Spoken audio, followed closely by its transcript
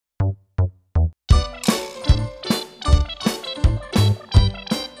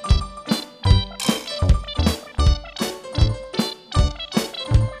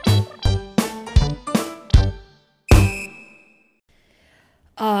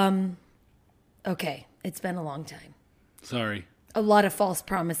Okay, it's been a long time. Sorry. A lot of false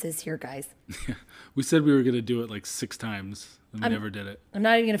promises here, guys. We said we were going to do it like 6 times, and we never did it. I'm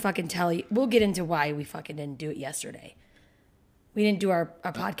not even going to fucking tell you. We'll get into why we fucking didn't do it yesterday. We didn't do our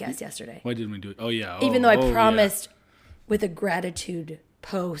podcast yesterday. Why didn't we do it? Oh, yeah. Even though I promised with a gratitude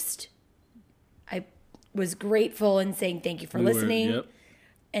post, I was grateful and saying thank you for listening. Yep.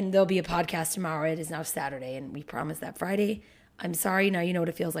 And there'll be a podcast tomorrow. It is now Saturday, and we promised that Friday. I'm sorry. Now you know what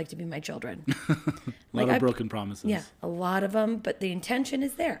it feels like to be my children. A lot of broken promises. Yeah, a lot of them, but the intention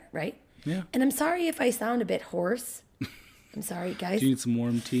is there, right? Yeah. And I'm sorry if I sound a bit hoarse. I'm sorry, guys. Do you need some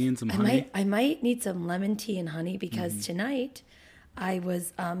warm tea and some honey? I might need some lemon tea and honey because tonight I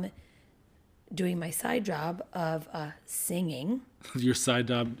was doing my side job of singing. Your side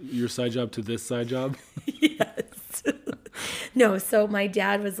job to this side job? Yes. No, so my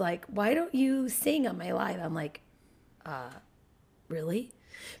dad was like, "Why don't you sing on my live?" I'm like, really?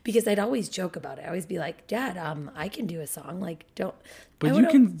 Because I'd always joke about it. I always be like, Dad, I can do a song. Like, don't. But you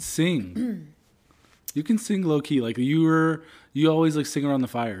can sing. You can sing low key. Like you always like sing around the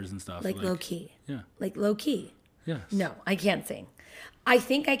fires and stuff. Like low key. Yeah. Like low key. Yes. No, I can't sing. I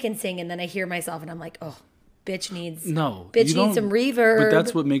think I can sing, and then I hear myself, and I'm like, oh, bitch needs some reverb. But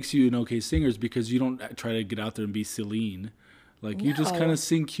that's what makes you an okay singer is because you don't try to get out there and be Celine. Like you just kind of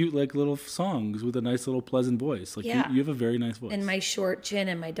sing cute like little songs with a nice little pleasant voice. Like you have a very nice voice. And my short chin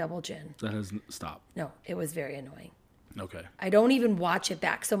and my double chin. That has stopped. No, it was very annoying. Okay. I don't even watch it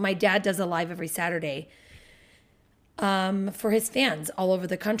back. So my dad does a live every Saturday for his fans all over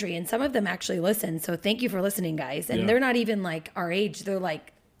the country. And some of them actually listen. So thank you for listening, guys. And they're not even like our age. They're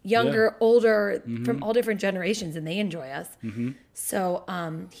like younger, older, from all different generations. And they enjoy us. Mm-hmm. So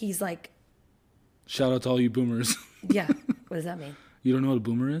he's like. Shout out to all you boomers. Yeah. What does that mean? You don't know what a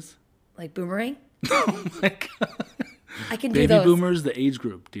boomer is? Like boomerang? Oh my God. I can do those. Baby boomers, the age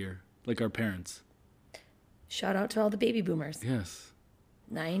group, dear. Like our parents. Shout out to all the baby boomers. Yes.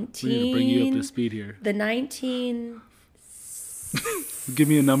 19. We need to bring you up to speed here. The 19. Give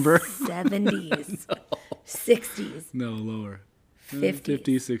me a number. 70s. No. 60s. No, lower. 50s.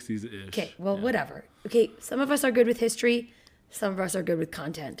 50s, 60s-ish. Okay, well, whatever. Okay, some of us are good with history. Some of us are good with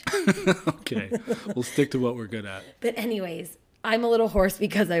content. Okay, we'll stick to what we're good at. But anyways, I'm a little hoarse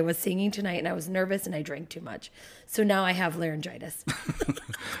because I was singing tonight and I was nervous and I drank too much. So now I have laryngitis.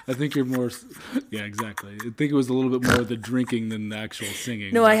 I think you're more, yeah, exactly. I think it was a little bit more the drinking than the actual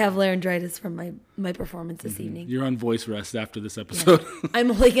singing. No, I have laryngitis from my performance this evening. You're on voice rest after this episode. Yeah.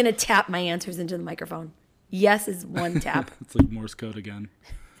 I'm only going to tap my answers into the microphone. Yes is one tap. It's like Morse code again.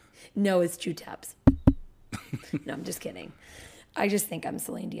 No is 2 taps. No, I'm just kidding. I just think I'm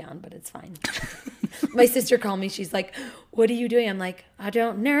Celine Dion, but it's fine. My sister called me. She's like, "What are you doing?" I'm like, "I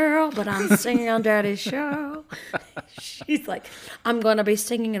don't know, but I'm singing on Daddy's show." She's like, "I'm going to be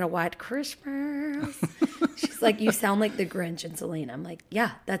singing in a white Christmas." She's like, "You sound like the Grinch and Celine." I'm like,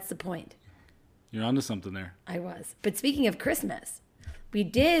 "Yeah, that's the point." You're onto something there. I was. But speaking of Christmas, we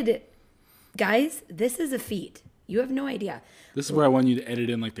did, guys, this is a feat. You have no idea. This is where I want you to edit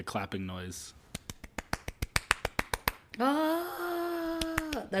in like the clapping noise.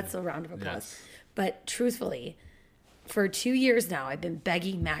 That's a round of applause. Yes. But truthfully, for 2 years now, I've been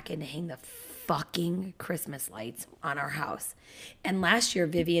begging Mackin to hang the fucking Christmas lights on our house. And last year,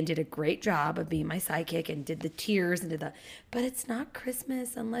 Vivian did a great job of being my sidekick and did the tears and but it's not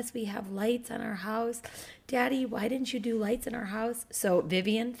Christmas unless we have lights on our house. Daddy, why didn't you do lights in our house? So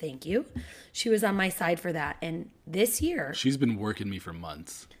Vivian, thank you. She was on my side for that. And this year. She's been working me for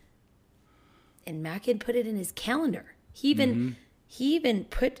months. And Mackin put it in his calendar. He even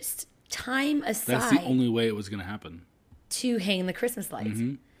put time aside. That's the only way it was going to happen. To hang the Christmas lights.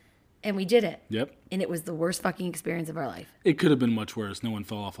 Mm-hmm. And we did it. Yep. And it was the worst fucking experience of our life. It could have been much worse. No one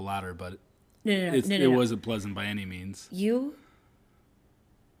fell off a ladder, but it wasn't pleasant by any means.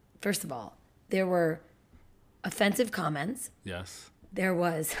 First of all, there were offensive comments. Yes. There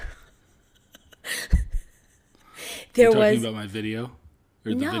was. You're talking about my video?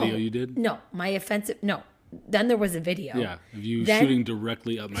 Or the video you did? No, my offensive. No. Then there was a video. Yeah, of you shooting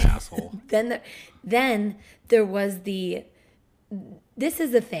directly up my asshole. Then there was the. This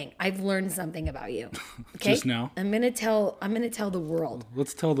is the thing. I've learned something about you. Okay? Just now? I'm gonna tell the world.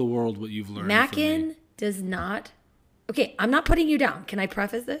 Let's tell the world what you've learned. Mackin does not. Okay, I'm not putting you down. Can I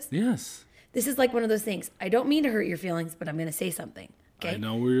preface this? Yes. This is like one of those things. I don't mean to hurt your feelings, but I'm gonna say something. Okay. I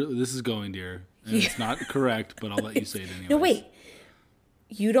know where this is going, dear. And it's not correct, but I'll let you say it anyway. No, wait.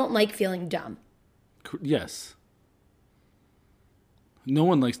 You don't like feeling dumb. Yes. No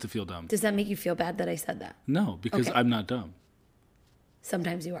one likes to feel dumb. Does that make you feel bad that I said that? No, because I'm not dumb.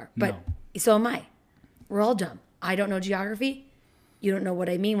 Sometimes you are. But so am I. We're all dumb. I don't know geography. You don't know what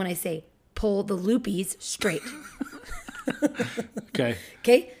I mean when I say pull the loopies straight. Okay.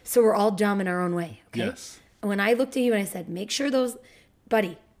 Okay? So we're all dumb in our own way. Okay? Yes. When I looked at you and I said, make sure those,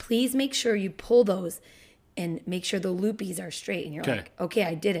 buddy, please make sure you pull those and make sure the loopies are straight. And you're like, okay,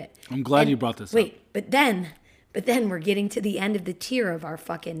 I did it. I'm glad you brought this up. Wait, but then we're getting to the end of the tier of our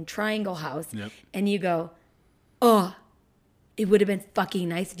fucking triangle house. Yep. And you go, oh, it would have been fucking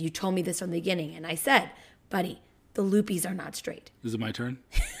nice if you told me this from the beginning. And I said, buddy, the loopies are not straight. Is it my turn?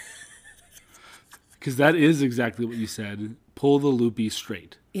 Because that is exactly what you said. Pull the loopy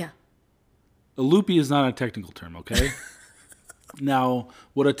straight. Yeah. A loopy is not a technical term, okay? Now,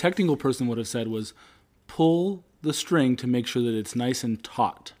 what a technical person would have said was pull the string to make sure that it's nice and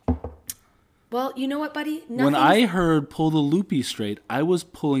taut. Well, you know what, buddy? When I heard pull the loopy straight, I was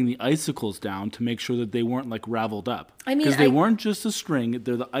pulling the icicles down to make sure that they weren't like raveled up. I mean, because they weren't just a string;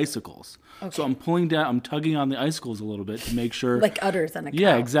 they're the icicles. Okay. So I'm pulling down, I'm tugging on the icicles a little bit to make sure, like udders on a cow.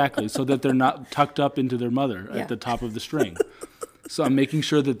 Yeah, exactly, so that they're not tucked up into their mother at the top of the string. So I'm making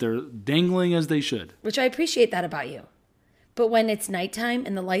sure that they're dangling as they should. Which I appreciate that about you. But when it's nighttime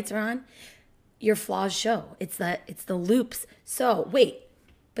and the lights are on, your flaws show. It's the loops. So wait,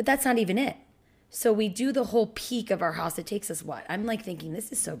 but that's not even it. So we do the whole peak of our house. It takes us what? I'm like thinking this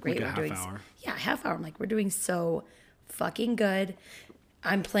is so great. Like a half hour. Yeah, half hour. I'm like, we're doing so fucking good.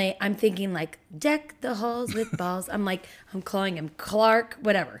 I'm thinking like deck the halls with balls. I'm calling him Clark,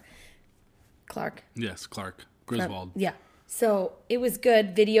 whatever. Clark. Yes, Clark Griswold. Yeah. So it was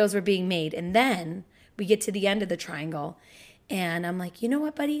good. Videos were being made. And then we get to the end of the triangle. And I'm like, you know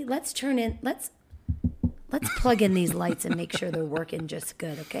what, buddy? Let's plug in these lights and make sure they're working just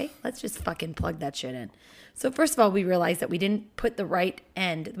good, okay? Let's just fucking plug that shit in. So first of all, we realized that we didn't put the right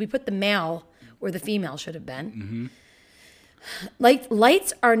end. We put the male where the female should have been. Mm-hmm.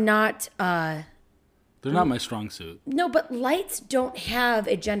 Lights are not... they're not my strong suit. No, but lights don't have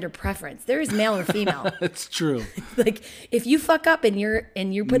a gender preference. There is male or female. That's true. Like if you fuck up and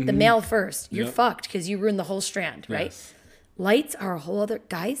you put the male first, you're fucked because you ruined the whole strand, right? Yes. Lights are a whole other...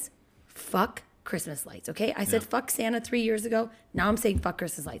 Guys, fuck Christmas lights, okay? I said fuck Santa 3 years ago. Now I'm saying fuck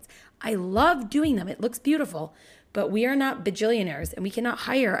Christmas lights. I love doing them. It looks beautiful, but we are not bajillionaires and we cannot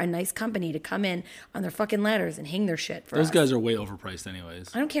hire a nice company to come in on their fucking ladders and hang their shit for us. Those guys are way overpriced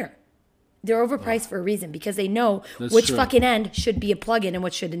anyways. I don't care. They're overpriced for a reason because they know which fucking end should be a plug-in and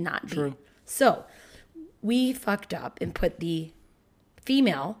what should not be. True. So we fucked up and put the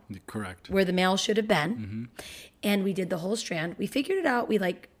female correct where the male should have been, and we did the whole strand. We figured it out. We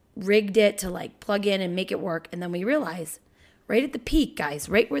rigged it to plug in and make it work, and then we realized right at the peak, guys,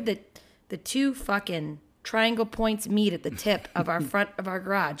 right where the two fucking triangle points meet at the tip of our front of our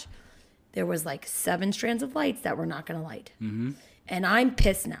garage, there was 7 strands of lights that were not going to light. Mm-hmm. And I'm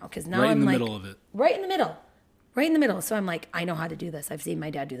pissed now because now I'm middle of it. Right in the middle. Right in the middle. So I'm like, I know how to do this. I've seen my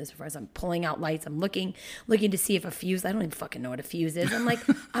dad do this before. So I'm pulling out lights. I'm looking to see if a fuse, I don't even fucking know what a fuse is. I'm like,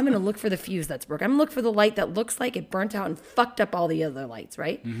 I'm going to look for the fuse that's broken. I'm going to look for the light that looks like it burnt out and fucked up all the other lights,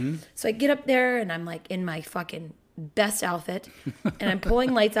 right? Mm-hmm. So I get up there and I'm in my fucking best outfit and I'm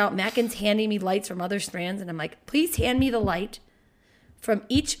pulling lights out. Mackin's handing me lights from other strands. And I'm like, please hand me the light from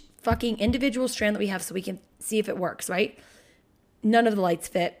each fucking individual strand that we have so we can see if it works, right? None of the lights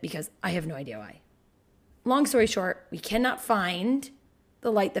fit because I have no idea why. Long story short, we cannot find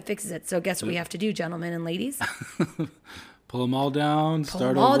the light that fixes it. So guess what we have to do, gentlemen and ladies? Pull them all down, Pull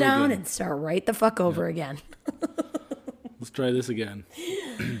them all down and start right the fuck over again. Let's try this again.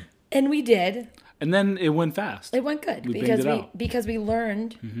 And we did. And then it went fast. It went good because we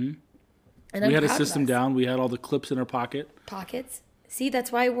learned. Mm-hmm. And we had a system down. We had all the clips in our pockets. See,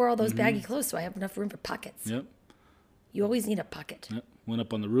 that's why I wore all those baggy clothes, so I have enough room for pockets. Yep. You always need a pocket. Yep. Went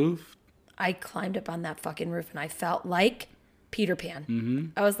up on the roof. I climbed up on that fucking roof and I felt like Peter Pan. Mm-hmm.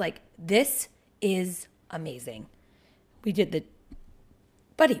 I was like, this is amazing. We did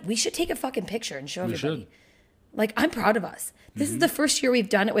buddy, we should take a fucking picture and show everybody. I'm proud of us. This is the first year we've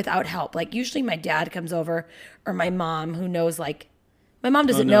done it without help. Usually my dad comes over or my mom who knows my mom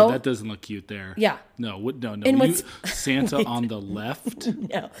doesn't know. That doesn't look cute there. Yeah. No. And Santa on the left?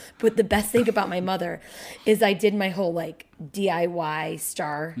 No. But the best thing about my mother is I did my whole DIY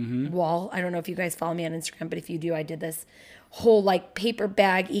star wall. I don't know if you guys follow me on Instagram, but if you do, I did this whole paper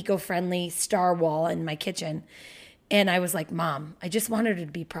bag, eco-friendly star wall in my kitchen. And I was like, Mom, I just wanted her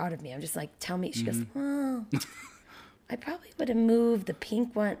to be proud of me. I'm just tell me. She goes, oh, I probably would have moved the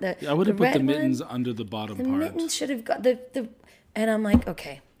pink one. I would have put the mittens under the bottom part. The mittens should have got the. And I'm like,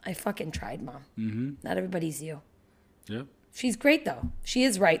 okay, I fucking tried, Mom. Mm-hmm. Not everybody's you. Yep. She's great, though. She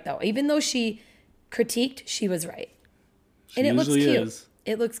is right, though. Even though she critiqued, she was right. And it looks cute.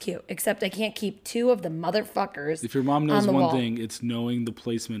 It looks cute, except I can't keep 2 of the motherfuckers. If your mom knows on the one wall. thing, it's knowing the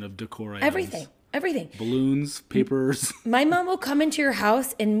placement of decor items. Everything. Balloons, papers. My mom will come into your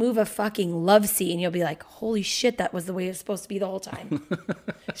house and move a fucking love seat, and you'll be like, holy shit, that was the way it was supposed to be the whole time.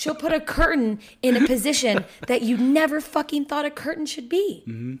 She'll put a curtain in a position that you never fucking thought a curtain should be.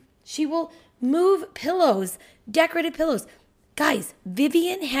 Mm-hmm. She will move pillows, decorated pillows. Guys,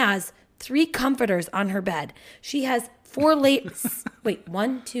 Vivian has 3 comforters on her bed. She has 4 layers. Wait,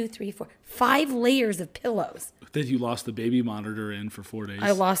 1, 2, 3, 4, 5 layers of pillows. That you lost the baby monitor in for 4 days.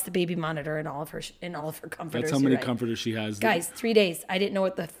 I lost the baby monitor in all of her comforters. That's how many comforters she has. Guys, 3 days. I didn't know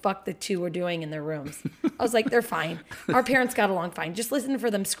what the fuck the 2 were doing in their rooms. I was like, they're fine. Our parents got along fine. Just listen for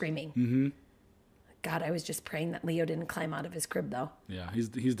them screaming. Mm-hmm. God, I was just praying that Leo didn't climb out of his crib, though. Yeah,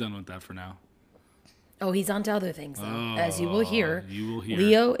 he's done with that for now. Oh, he's on to other things, though. As you will hear.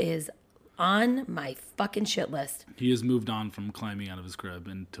 Leo is on my fucking shit list. He has moved on from climbing out of his crib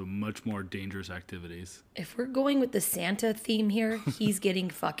into much more dangerous activities. If we're going with the Santa theme here, he's getting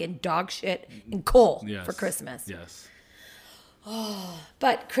fucking dog shit and coal for Christmas. Yes. Oh,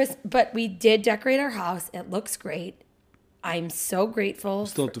 but we did decorate our house. It looks great. I'm so grateful.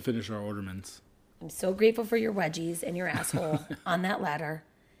 Still have to finish our ornaments. I'm so grateful for your wedgies and your asshole on that ladder.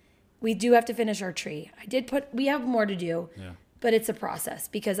 We do have to finish our tree. We have more to do. Yeah. But it's a process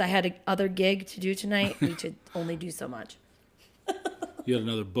because I had another gig to do tonight. We could only do so much. You had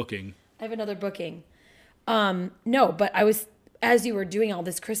another booking. I have another booking. No, but as you were doing all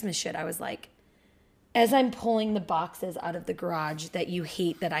this Christmas shit, I was like, as I'm pulling the boxes out of the garage that you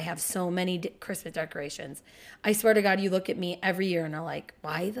hate that I have so many Christmas decorations, I swear to God, you look at me every year and are like,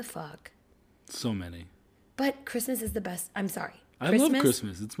 why the fuck? So many. But Christmas is the best. I'm sorry. I love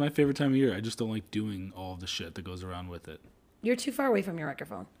Christmas. It's my favorite time of year. I just don't like doing all the shit that goes around with it. You're too far away from your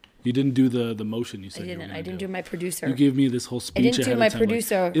microphone. You didn't do the motion you said. I didn't do my producer. You gave me this whole speech. I didn't do my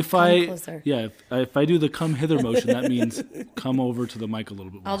producer. Like, if I do the come hither motion, that means come over to the mic a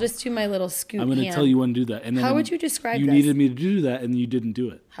little bit more. I'll just do my little scoop. I'm going to tell you when to do that. And then how would you describe this? You needed me to do that, and you didn't do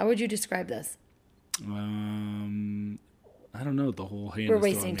it. How would you describe this? I don't know. The whole hand. We're is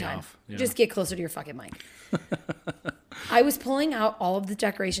wasting time. Off. Yeah. Just get closer to your fucking mic. I was pulling out all of the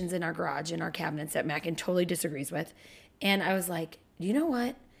decorations in our garage and our cabinets that Mackin totally disagrees with, and I was like, "Do you know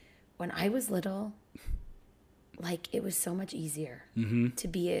what? When I was little, like it was so much easier to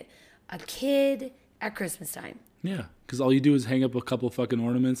be a kid at Christmas time." Yeah, because all you do is hang up a couple fucking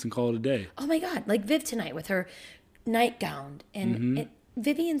ornaments and call it a day. Oh my God, like Viv tonight with her nightgown, and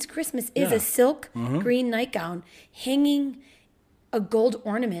Vivian's Christmas is a silk green nightgown hanging a gold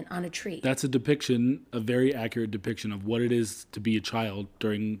ornament on a tree. That's a very accurate depiction of what it is to be a child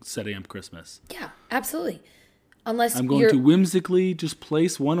during setting up Christmas. Yeah, absolutely. Unless I'm going to whimsically just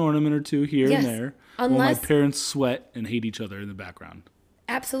place one ornament or two here and there while my parents sweat and hate each other in the background.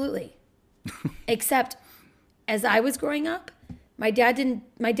 Absolutely. Except as I was growing up, my dad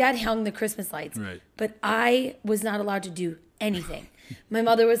hung the Christmas lights. Right. But I was not allowed to do anything. My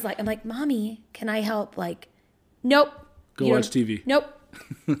mother was like, I'm like, "Mommy, can I help?" Like, nope. Go watch TV. Nope.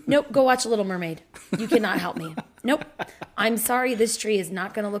 Nope. Go watch Little Mermaid. You cannot help me. Nope. I'm sorry. This tree is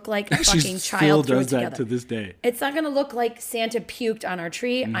not going to look like a fucking child threw it together. She still does that to this day. It's not going to look like Santa puked on our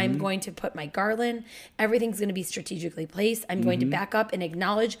tree. I'm going to put my garland. Everything's going to be strategically placed. I'm going to back up and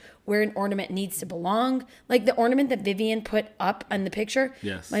acknowledge where an ornament needs to belong. Like the ornament that Vivian put up on the picture.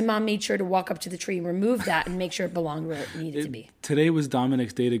 Yes. My mom made sure to walk up to the tree and remove that and make sure it belonged where it needed to be. Today was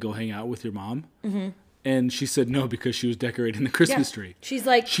Dominic's day to go hang out with your mom. Mm-hmm. And she said no because she was decorating the Christmas tree. She's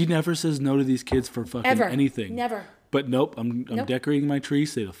like... She never says no to these kids for fucking anything. Never. But nope, I'm decorating my tree.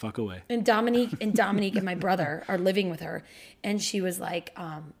 Stay the fuck away. And Dominique and my brother are living with her. And she was like,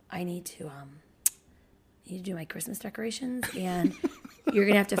 I need to do my Christmas decorations. And you're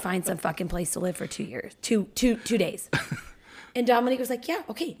going to have to find some fucking place to live for 2 years. Two days. And Dominique was like, yeah,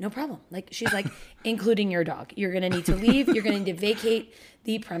 okay, no problem. Like, she's like, including your dog. You're going to need to leave. You're going to need to vacate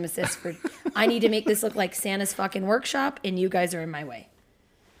the premises. I need to make this look like Santa's fucking workshop, and you guys are in my way.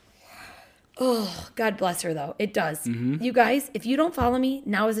 Oh, God bless her, though. It does. Mm-hmm. You guys, if you don't follow me,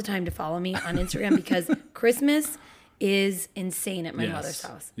 now is the time to follow me on Instagram because Christmas is insane at my mother's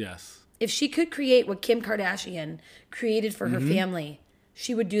house. Yes. If she could create what Kim Kardashian created for her family,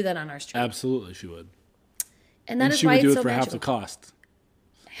 she would do that on our street. Absolutely, she would. And that is she why would do it's it so for magical. half the cost.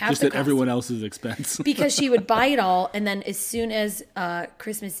 Just at everyone else's expense. Because she would buy it all, and then as soon as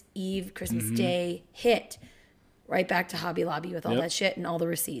Christmas Eve, Christmas Day hit, right back to Hobby Lobby with all that shit and all the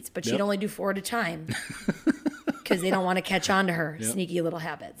receipts. But she'd only do 4 at a time. because they don't want to catch on to her sneaky little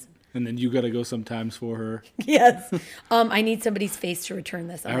habits. And then you got to go sometimes for her. Yes. I need somebody's face to return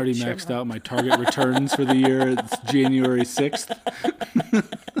this. I already maxed out my Target returns for the year. It's January 6th.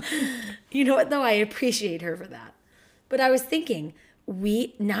 You know what, though? I appreciate her for that. But I was thinking,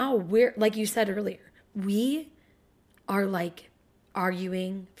 we're, like you said earlier, we are like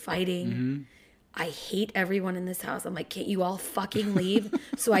arguing, fighting. Mm-hmm. I hate everyone in this house. I'm like, can't you all fucking leave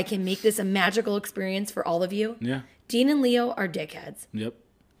so I can make this a magical experience for all of you? Yeah. Dean and Leo are dickheads. Yep.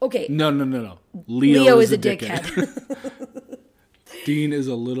 Okay. No. Leo is a dickhead. Dean is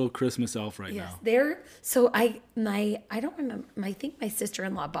a little Christmas elf right now. So I don't remember. I think my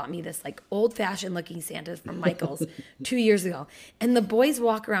sister-in-law bought me this like old-fashioned looking Santa from Michael's 2 years ago. And the boys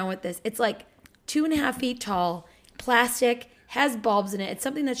walk around with this. It's like 2.5 feet tall, plastic, has bulbs in it. It's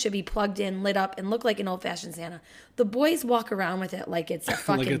something that should be plugged in, lit up, and look like an old-fashioned Santa. The boys walk around with it like it's a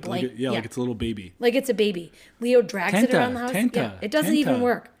fucking blanket. Like it's a little baby. Like it's a baby. Leo drags it around the house. It doesn't even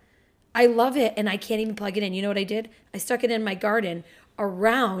work. I love it, and I can't even plug it in. You know what I did? I stuck it in my garden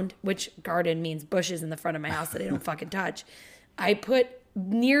around, which garden means bushes in the front of my house that I don't fucking touch. I put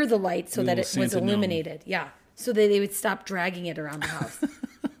near the light so that it was illuminated. Gnome. Yeah, so that they would stop dragging it around the house.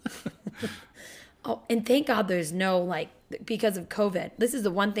 Oh, and thank God there's no, because of COVID. This is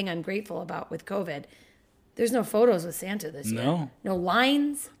the one thing I'm grateful about with COVID. There's no photos with Santa this year. No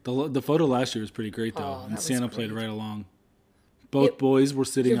lines. The photo last year was pretty great, though. And Santa played right along. Both boys were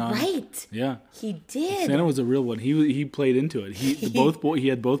sitting on. Right. Yeah. He did. Santa was a real one. He played into it. He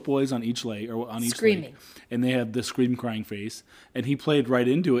had both boys on each leg or on each screaming. Leg, and they had the scream crying face, and he played right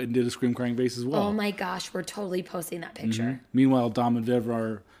into it and did a scream crying face as well. Oh my gosh, we're totally posting that picture. Mm-hmm. Meanwhile, Dom and Viv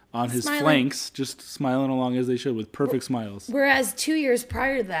are on his flanks, just smiling along as they should with perfect smiles. Whereas 2 years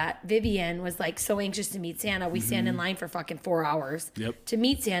prior to that, Vivian was like so anxious to meet Santa. We stand in line for fucking 4 hours to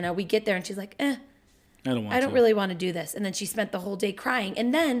meet Santa. We get there and she's like, I don't really want to do this. And then she spent the whole day crying.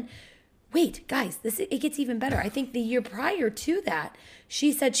 And then, wait, guys, it gets even better. I think the year prior to that,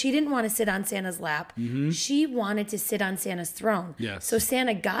 she said she didn't want to sit on Santa's lap. Mm-hmm. She wanted to sit on Santa's throne. Yes. So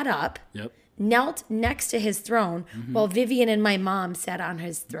Santa got up, knelt next to his throne, while Vivian and my mom sat on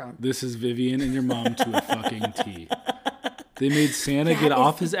his throne. This is Vivian and your mom to a fucking T. They made Santa get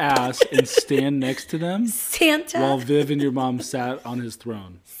off his ass and stand next to them. While Viv and your mom sat on his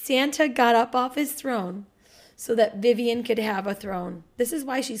throne. Santa got up off his throne so that Vivian could have a throne. This is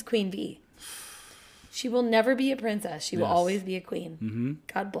why she's Queen V. She will never be a princess. She will always be a queen. Mm-hmm.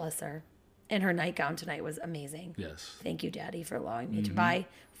 God bless her. And her nightgown tonight was amazing. Yes. Thank you, Daddy, for allowing me to buy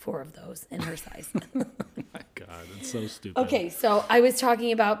 4 of those in her size. Oh my God, it's so stupid. Okay, so I was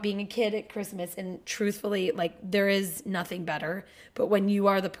talking about being a kid at Christmas, and truthfully, there is nothing better. But when you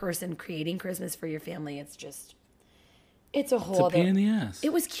are the person creating Christmas for your family, it's a whole pain in the ass.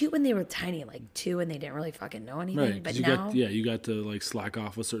 It was cute when they were tiny, 2, and they didn't really fucking know anything. Right, but now, you got to slack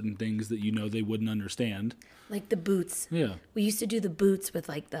off with certain things that they wouldn't understand. Like the boots. Yeah. We used to do the boots with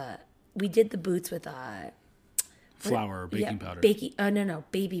we did the boots with flour or baking powder. No,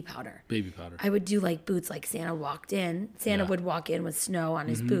 baby powder. Baby powder. I would do boots Santa walked in. Santa would walk in with snow on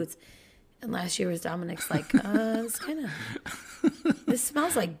his boots. And last year was Dominic's this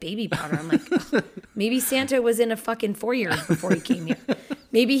smells like baby powder. I'm like, maybe Santa was in a fucking 4 years before he came here.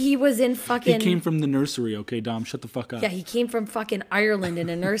 Maybe he was in fucking... He came from the nursery, okay, Dom? Shut the fuck up. Yeah, he came from fucking Ireland in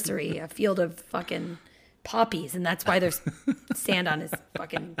a nursery, a field of fucking poppies, and that's why there's sand on his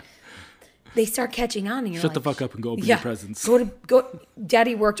fucking... They start catching on, and you're Shut the fuck up and go open your presents. Go.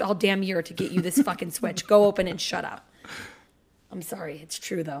 Daddy worked all damn year to get you this fucking Switch. Go open and shut up. I'm sorry. It's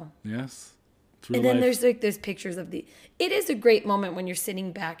true, though. Yes. And then there's pictures of it is a great moment when you're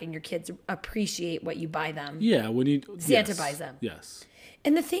sitting back and your kids appreciate what you buy them. Yeah, when Santa buys them. Yes.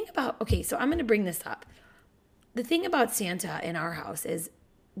 And the thing about, so I'm going to bring this up. The thing about Santa in our house is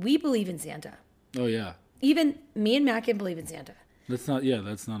we believe in Santa. Oh, yeah. Even me and Mac can believe in Santa. That's not an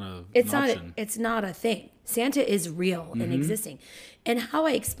option. It's not a thing. Santa is real and existing. And how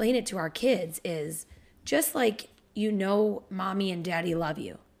I explain it to our kids is just like mommy and daddy love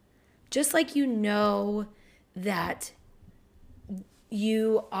you. Just like that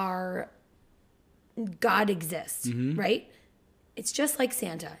God exists, right? It's just like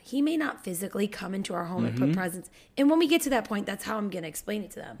Santa. He may not physically come into our home and put presents. And when we get to that point, that's how I'm going to explain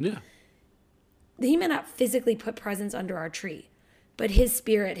it to them. Yeah. He may not physically put presents under our tree, but his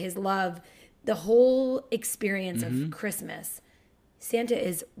spirit, his love, the whole experience of Christmas, Santa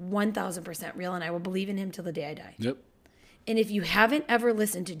is 1,000% real, and I will believe in him till the day I die. Yep. And if you haven't ever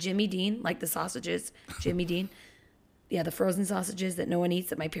listened to Jimmy Dean, like the sausages, Jimmy Dean, the frozen sausages that no one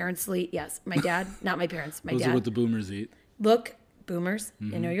eats that my parents eat. Yes, my dad, not my parents, my dad. Those are what the boomers eat. Look, boomers,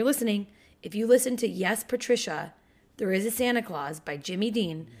 I know you're listening. If you listen to Yes, Patricia, There Is a Santa Claus by Jimmy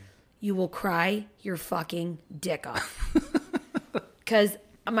Dean, you will cry your fucking dick off. Because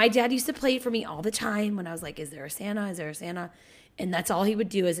my dad used to play it for me all the time when I was like, is there a Santa? Is there a Santa? And that's all he would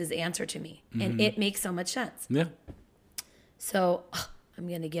do as his answer to me. And it makes so much sense. Yeah. So I'm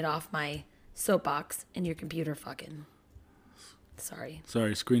going to get off my soapbox and your computer fucking. Sorry,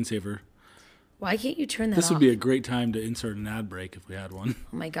 screensaver. Why can't you turn that off? This would be a great time to insert an ad break if we had one.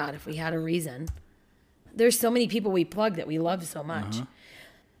 Oh my God, if we had a reason. There's so many people we plug that we love so much.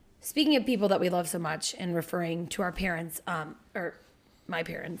 Speaking of people that we love so much and referring to our parents, or my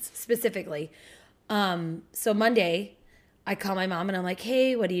parents specifically. So Monday, I call my mom and I'm like,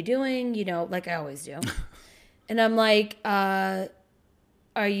 hey, what are you doing? You know, like I always do. And I'm like, are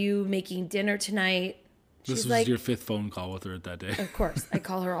you making dinner tonight? This was like, your 5th phone call with her at that day. Of course. I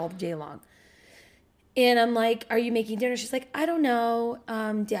call her all day long. And I'm like, are you making dinner? She's like, I don't know.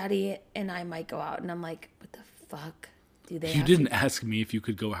 Daddy and I might go out. And I'm like, what the fuck do they You didn't ask me if you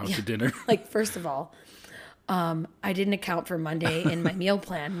could go out to dinner. Like, first of all, I didn't account for Monday in my meal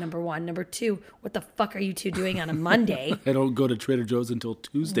plan, number one. Number two, what the fuck are you two doing on a Monday? I don't go to Trader Joe's until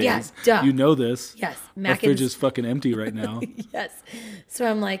Tuesdays. Yes, duh. You know this. Yes. My fridge is fucking empty right now. Yes. So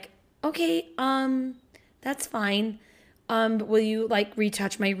I'm like, okay, that's fine. Will you like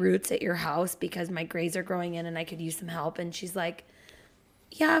retouch my roots at your house because my grays are growing in and I could use some help? And she's like,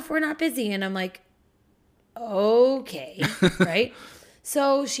 yeah, if we're not busy. And I'm like, okay, right?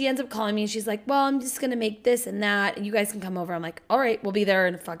 So she ends up calling me and she's like, well, I'm just going to make this and that and you guys can come over. I'm like, all right, we'll be there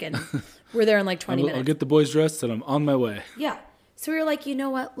in we're there in like 20 minutes. I'll get the boys dressed and I'm on my way. Yeah. So we were like, you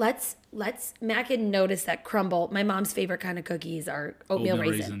know what? Let's Mackin noticed that crumble. My mom's favorite kind of cookies are oatmeal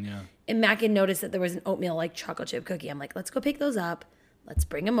raisin. Yeah. And Mackin noticed that there was an oatmeal like chocolate chip cookie. I'm like, let's go pick those up. Let's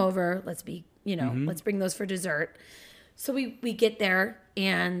bring them over. Let's be, let's bring those for dessert. So we get there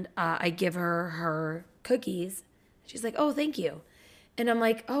and I give her cookies. She's like, oh, thank you. And I'm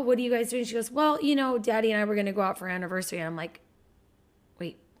like, oh, what are you guys doing? She goes, well, Daddy and I were going to go out for our anniversary. And I'm like,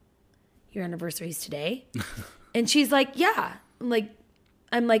 wait, your anniversary's today? And she's like, yeah. I'm like,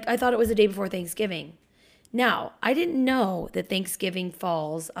 I thought it was the day before Thanksgiving. Now, I didn't know that Thanksgiving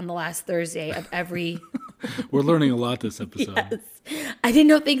falls on the last Thursday of every... We're learning a lot this episode. Yes. I didn't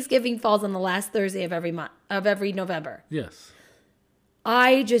know Thanksgiving falls on the last Thursday of every month, of every November. Yes.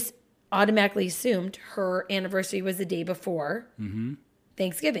 I just automatically assumed her anniversary was the day before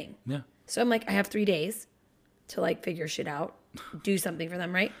Thanksgiving. Yeah. So I'm like, I have 3 days to like figure shit out, do something for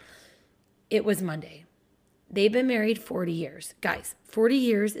them, right? It was Monday. They've been married 40 years. Guys, 40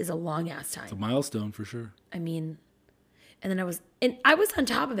 years is a long ass time. It's a milestone for sure. I mean, and then I was on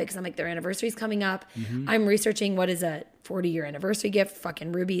top of it because I'm like, their anniversary's coming up. I'm researching what is a 40-year anniversary gift.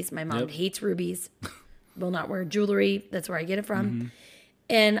 Fucking rubies. My mom hates rubies. Will not wear jewelry. That's where I get it from.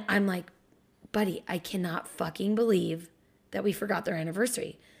 And I'm like, buddy, I cannot fucking believe that we forgot their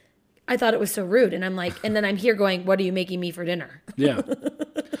anniversary. I thought it was so rude. And I'm like, and then I'm here going, what are you making me for dinner? Yeah.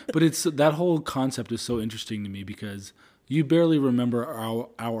 But that whole concept is so interesting to me because you barely remember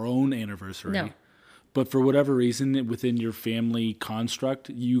our own anniversary. No. But for whatever reason, within your family construct,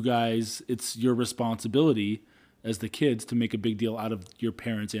 you guys, it's your responsibility as the kids to make a big deal out of your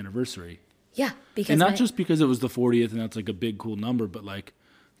parents' anniversary. Yeah. Because and not just because it was the 40th and that's like a big, cool number, but like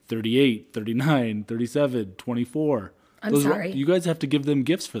 38, 39, 37, 24. I'm sorry. You guys have to give them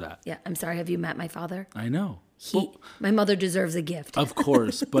gifts for that. Yeah. I'm sorry. Have you met my father? I know. My mother deserves a gift. Of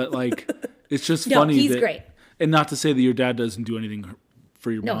course. But like, it's just funny. He's great. And not to say that your dad doesn't do anything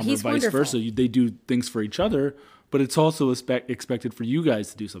for your mom or vice wonderful. versa. They do things for each other, but it's also expected for you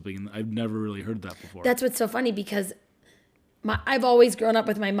guys to do something. And I've never really heard that before. That's what's so funny because I've always grown up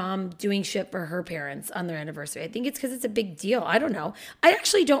with my mom doing shit for her parents on their anniversary. I think it's because it's a big deal. I don't know. I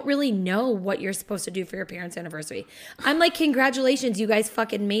actually don't really know what you're supposed to do for your parents' anniversary. I'm like, congratulations, you guys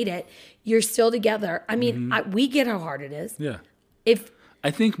fucking made it. You're still together. I mean, we get how hard it is. Yeah. I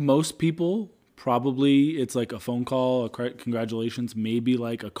think most people probably it's like a phone call, a congratulations, maybe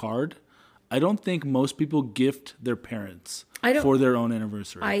like a card. I don't think most people gift their parents for their own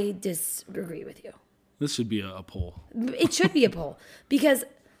anniversary. I disagree with you. This should be a poll. It should be a poll because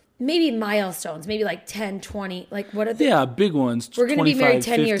maybe milestones, maybe like 10, 20, like what are the... Yeah, big ones. We're going to be married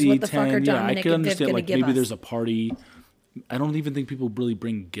 10 years. What the 10, fuck are Dominic and Viv going to give us? Maybe there's a party. I don't even think people really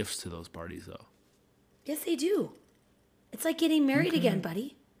bring gifts to those parties, though. Yes, they do. It's like getting married again,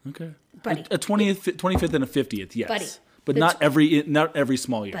 buddy. Okay. Buddy. A 25th and a 50th, yes. Buddy. But not every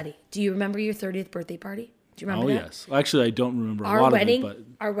small year. Buddy, do you remember your 30th birthday party? Do you remember that? Oh, yes. Actually, I don't remember a lot of it, but...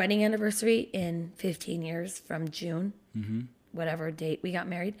 Our wedding anniversary in 15 years from June, whatever date we got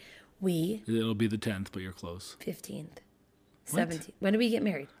married, It'll be the 10th, but you're close. 15th. 17. When did we get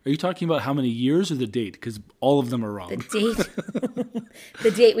married? Are you talking about how many years or the date? Because all of them are wrong. The date.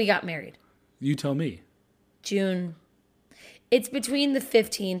 The date we got married. You tell me. June. It's between the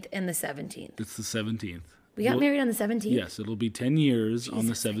 15th and the 17th. It's the 17th. We got married on the 17th? Yes, it'll be 10 years on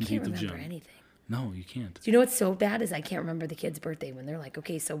the 17th I can't of June. remember anything. No, you can't. Do you know what's so bad is I can't remember the kid's birthday when they're like,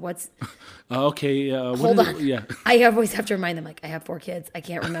 okay, so what's... Okay. Hold on. Yeah. I always have to remind them, like, I have 4 kids. I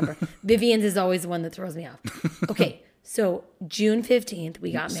can't remember. Vivian's is always the one that throws me off. Okay, so June 15th,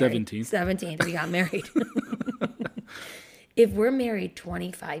 we got married. 17th, we got married. If we're married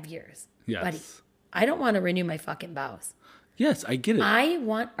 25 years, yes. buddy, I don't want to renew my fucking vows. Yes, I get it. I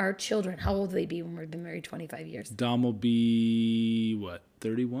want our children, how old will they be when we've been married 25 years? Dom will be, what,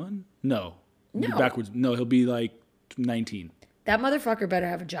 31? No. No. Backwards. No, he'll be like 19. That motherfucker better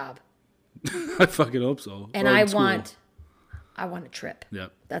have a job. I fucking hope so. And I want a trip.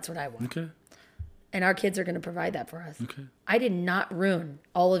 Yep. That's what I want. Okay. And our kids are going to provide that for us. Okay. I did not ruin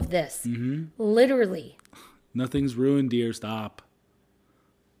all of this. Mm-hmm. Literally. Nothing's ruined, dear. Stop.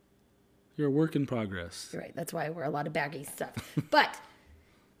 You're a work in progress. You're right. That's why I wear a lot of baggy stuff. But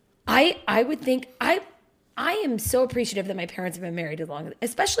I would think I am so appreciative that my parents have been married as long,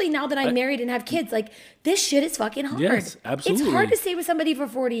 especially now that I'm married and have kids. Like, this shit is fucking hard. Yes, absolutely. It's hard to stay with somebody for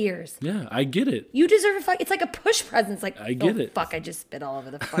 40 years. Yeah, I get it. You deserve a fuck. It's like a push present. It's like, I get it. Fuck, I just spit all over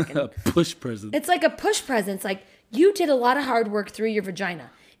the fucking. A push present. It's like a push present. It's like, you did a lot of hard work through your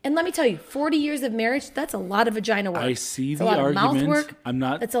vagina. And let me tell you, 40 years of marriage, that's a lot of vagina work. I see the argument. A lot of mouth work. I'm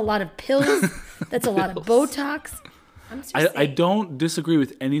not. That's a lot of pills. That's a lot of Botox. I don't disagree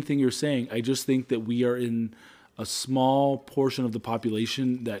with anything you're saying. I just think that we are in a small portion of the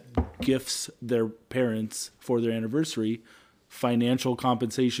population that gifts their parents for their anniversary financial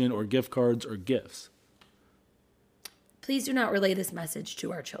compensation or gift cards or gifts. Please do not relay this message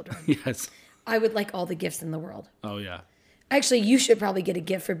to our children. Yes. I would like all the gifts in the world. Oh, yeah. Actually, you should probably get a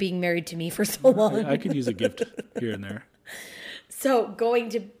gift for being married to me for so long. I could use a gift here and there. So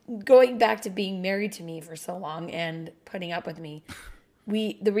going back to being married to me for so long and putting up with me,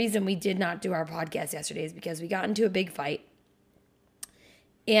 the reason we did not do our podcast yesterday is because we got into a big fight.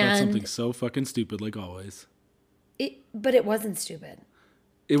 And that's something so fucking stupid, like always. But it wasn't stupid.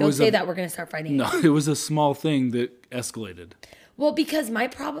 Don't say that we're going to start fighting. No, it was a small thing that escalated. Well, because my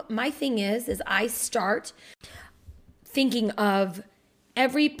thing is I start thinking of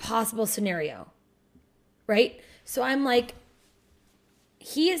every possible scenario, right? So I'm like,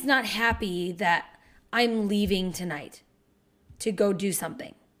 he is not happy that I'm leaving tonight to go do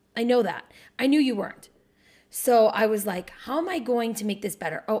something. I know that. I knew you weren't. So I was like, how am I going to make this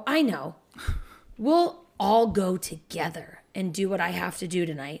better? Oh, I know. We'll all go together and do what I have to do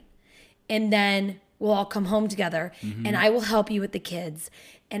tonight. And then we'll all come home together, and I will help you with the kids.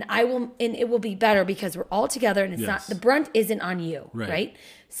 And it will be better because we're all together, and it's not, the brunt isn't on you, right?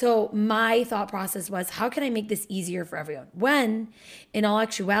 So my thought process was, how can I make this easier for everyone? When, in all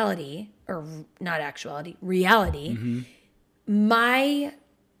actuality, or not actuality, reality, my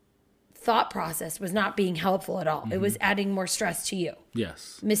thought process was not being helpful at all. It was adding more stress to you.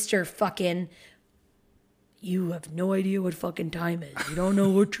 Yes. Mr. fucking, you have no idea what fucking time is. You don't know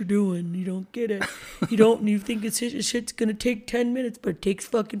what you're doing. You don't get it. You think shit's going to take 10 minutes, but it takes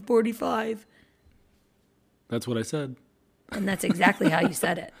fucking 45. That's what I said. And that's exactly how you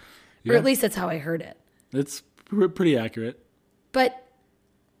said it. Or at least that's how I heard it. It's pretty accurate. But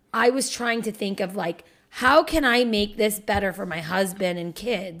I was trying to think of like, how can I make this better for my husband and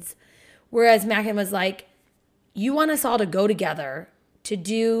kids? Whereas Mackin was like, you want us all to go together to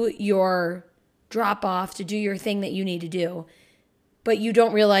do your drop off, to do your thing that you need to do, but you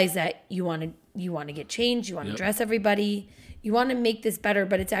don't realize that you want to get changed, you want to dress everybody, you want to make this better,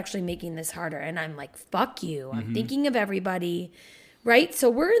 but it's actually making this harder. And I'm like, fuck you. I'm thinking of everybody, right? So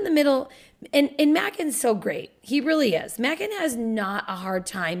we're in the middle, and Mackin's so great. He really is. Mackin has not a hard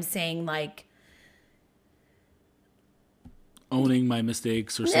time saying like, owning my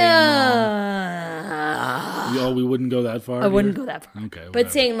mistakes or saying no. We wouldn't go that far. I wouldn't go that far. Okay, whatever.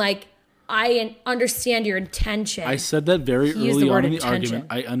 But saying like, I understand your intention. I said that very early on in the argument.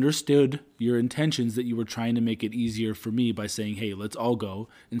 I understood your intentions, that you were trying to make it easier for me by saying, hey, let's all go,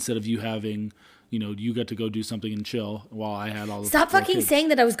 instead of you having, you got to go do something and chill while I had all the Stop fucking kids. saying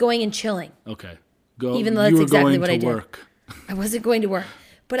that I was going and chilling. Okay. Go. Even though that's exactly what I did. Work. I wasn't going to work.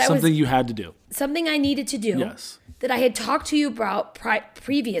 But something you had to do. Something I needed to do. Yes. That I had talked to you about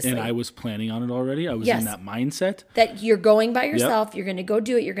previously. And I was planning on it already. I was in that mindset. That you're going by yourself. You're going to go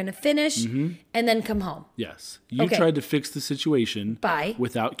do it. You're going to finish and then come home. Yes. You tried to fix the situation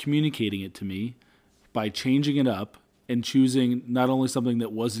without communicating it to me, by changing it up and choosing not only something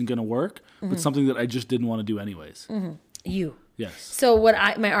that wasn't going to work, but something that I just didn't want to do anyways. You. Yes. So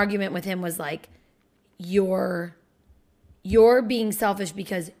my argument with him was like, you're being selfish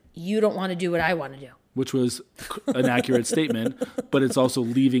because you don't want to do what I want to do. Which was an accurate statement, but it's also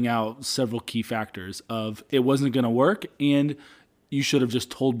leaving out several key factors of it wasn't going to work, and you should have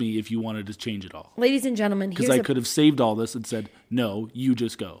just told me if you wanted to change it all. Ladies and gentlemen, because I could have saved all this and said, no, you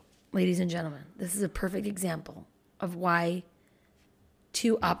just go. Ladies and gentlemen, this is a perfect example of why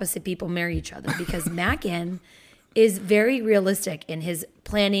two opposite people marry each other, because Mackin is very realistic in his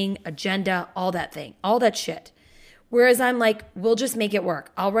planning, agenda, all that shit. Whereas I'm like, we'll just make it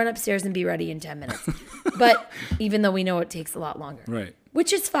work. I'll run upstairs and be ready in 10 minutes. But even though we know it takes a lot longer. Right.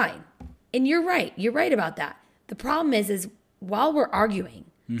 Which is fine. And you're right. You're right about that. The problem is while we're arguing,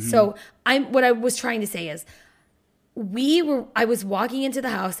 so what I was trying to say is I was walking into the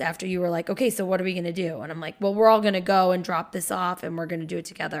house after you were like, okay, so what are we going to do? And I'm like, well, we're all going to go and drop this off and we're going to do it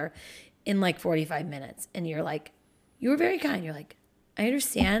together in like 45 minutes. And you're like, you were very kind. You're like, I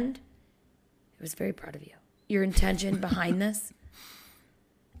understand. I was very proud of you. Your intention behind this,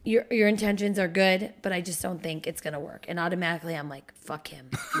 your intentions are good, but I just don't think it's going to work. And automatically I'm like, fuck him.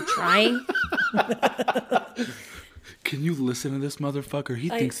 I'm trying. Can you listen to this motherfucker? He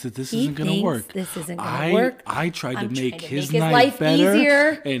thinks that this isn't going to work. This isn't going to work. I tried to make his life better,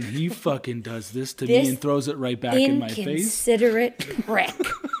 easier. And he fucking does this to me and throws it right back in my face. Inconsiderate prick.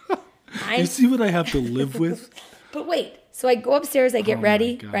 You see what I have to live with? But wait. So I go upstairs, I get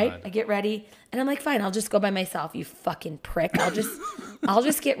ready, right? I get ready, and I'm like, fine, I'll just go by myself, you fucking prick. I'll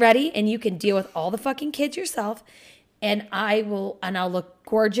just get ready, and you can deal with all the fucking kids yourself, and I'll look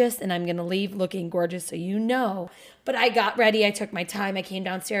gorgeous, and I'm gonna leave looking gorgeous, so you know. But I got ready, I took my time, I came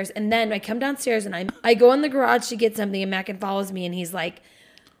downstairs, and then I come downstairs, and I go in the garage to get something, and Mackin follows me, and he's like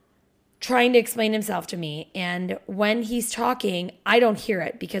trying to explain himself to me, and when he's talking, I don't hear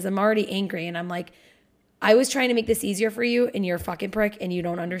it because I'm already angry, and I'm like, I was trying to make this easier for you, and you're a fucking prick, and you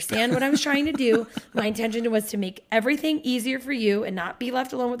don't understand what I was trying to do. My intention was to make everything easier for you and not be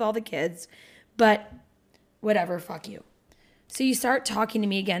left alone with all the kids. But whatever, fuck you. So you start talking to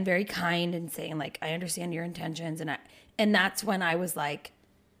me again, very kind, and saying, like, I understand your intentions. And that's when I was, like,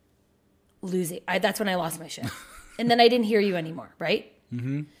 that's when I lost my shit. And then I didn't hear you anymore, right?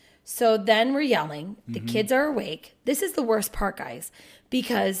 Mm-hmm. So then we're yelling. The kids are awake. This is the worst part, guys,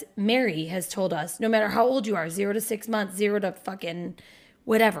 because Mary has told us, no matter how old you are, 0 to 6 months, 0 to fucking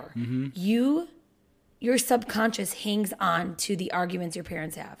whatever, your subconscious hangs on to the arguments your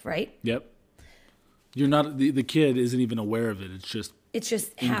parents have, right? Yep. You're not, the kid isn't even aware of it. It's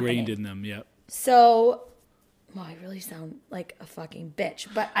just ingrained in them. Yep. So, well, I really sound like a fucking bitch,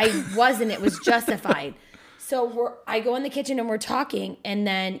 but I wasn't. It was justified. So I go in the kitchen and we're talking, and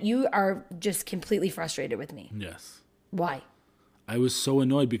then you are just completely frustrated with me. Yes. Why? I was so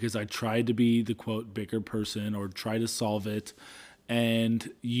annoyed because I tried to be the, quote, bigger person or try to solve it,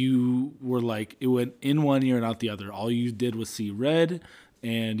 and you were like, it went in one ear and out the other. All you did was see red,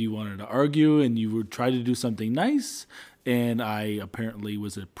 and you wanted to argue, and you would try to do something nice, and I apparently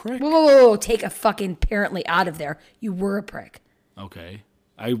was a prick. Whoa, take a fucking apparently out of there. You were a prick. Okay.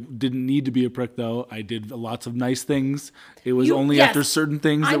 I didn't need to be a prick, though. I did lots of nice things. It was only after certain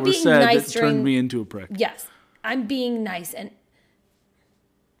things that were said that turned me into a prick. Yes, I'm being nice. And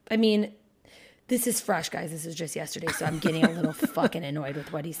I mean, this is fresh, guys. This is just yesterday, so I'm getting a little fucking annoyed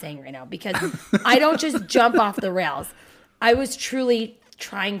with what he's saying right now because I don't just jump off the rails. I was truly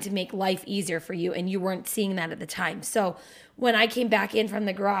trying to make life easier for you, and you weren't seeing that at the time. So when I came back in from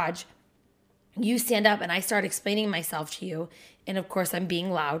the garage, you stand up and I start explaining myself to you. And of course, I'm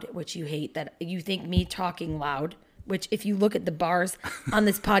being loud, which you hate, that you think me talking loud, which if you look at the bars on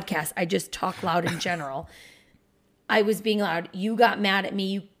this podcast, I just talk loud in general. I was being loud. You got mad at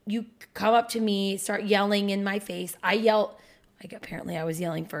me. You come up to me, start yelling in my face. I yell. Apparently I was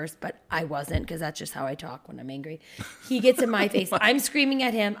yelling first, but I wasn't because that's just how I talk when I'm angry. He gets in my face. I'm screaming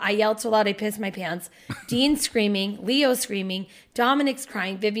at him. I yelled so loud I pissed my pants. Dean's screaming. Leo's screaming. Dominic's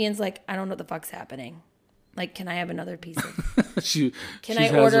crying. Vivian's like, I don't know what the fuck's happening. Like, can I have another piece of... she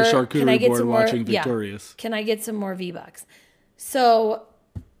has her charcuterie board watching Victorious. Yeah. Can I get some more V-Bucks? So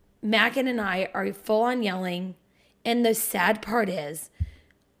Mackin and I are full on yelling. And the sad part is,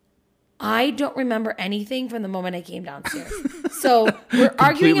 I don't remember anything from the moment I came downstairs. So we're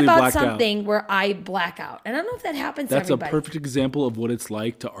arguing about something where I black out. And I don't know if that happens to everybody. That's a perfect example of what it's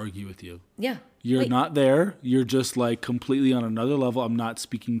like to argue with you. Yeah. You're not there. You're just like completely on another level. I'm not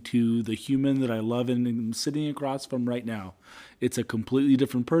speaking to the human that I love and am sitting across from right now. It's a completely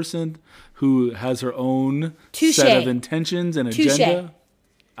different person who has her own set of intentions and agenda.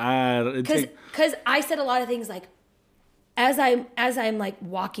 Because I said a lot of things like, as I'm like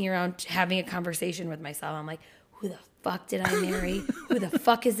walking around having a conversation with myself, I'm like, who the fuck did I marry? Who the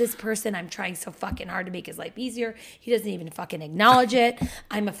fuck is this person? I'm trying so fucking hard to make his life easier. He doesn't even fucking acknowledge it.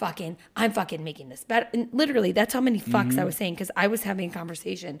 I'm fucking making this better. And literally, that's how many fucks I was saying, because I was having a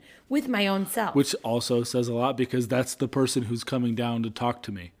conversation with my own self. Which also says a lot, because that's the person who's coming down to talk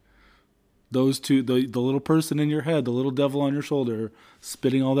to me. Those two, the little person in your head, the little devil on your shoulder,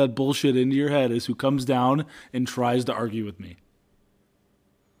 spitting all that bullshit into your head, is who comes down and tries to argue with me.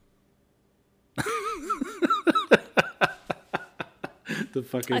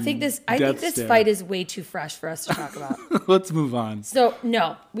 I think this fight is way too fresh for us to talk about. Let's move on. So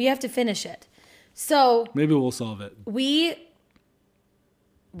no, we have to finish it. So maybe we'll solve it.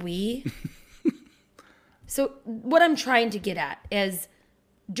 So what I'm trying to get at is,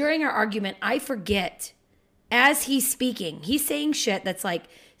 during our argument, I forget, as he's speaking, he's saying shit that's like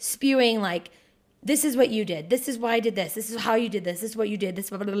spewing like, this is what you did. This is why I did this. This is how you did this. This is what you did. This,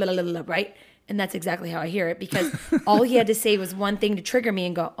 blah, blah, blah, blah, blah, right? And that's exactly how I hear it, because all he had to say was one thing to trigger me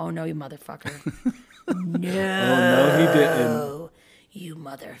and go, oh, no, you motherfucker. No. Oh, no, he didn't. You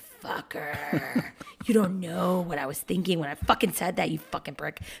motherfucker. You don't know what I was thinking when I fucking said that, you fucking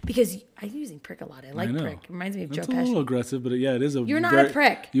prick. Because I'm using prick a lot. I like prick. It reminds me of That's Joe Pesci. a little aggressive, but yeah, it is a You're not a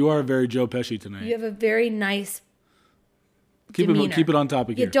prick. You are very Joe Pesci tonight. You have a very nice demeanor. Keep it on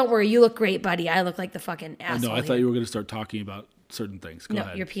topic here. Don't worry. You look great, buddy. I look like the fucking asshole. No, I thought you were going to start talking about certain things. Go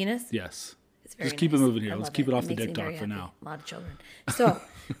ahead. Your penis? Yes. It's very Just keep nice. it moving here. I Let's love keep it off It the makes dick me very talk for happy. now. A lot of children. So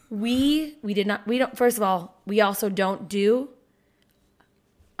we don't, first of all, we also don't do,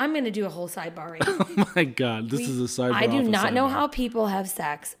 I'm going to do a whole sidebar right now. Oh my God. This is a sidebar. I do off a not know sidebar. how people have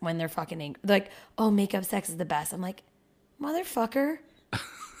sex when they're fucking angry. Like, oh, makeup sex is the best. I'm like, motherfucker,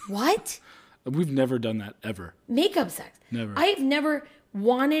 what? We've never done that ever. Makeup sex. Never. I've never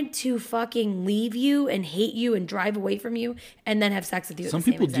wanted to fucking leave you and hate you and drive away from you and then have sex with you. Some at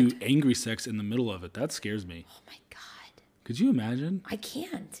the people same do angry sex in the middle of it. That scares me. Oh my God. Could you imagine? I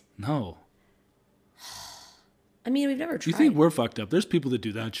can't. No. I mean, we've never tried. You think we're fucked up? There's people that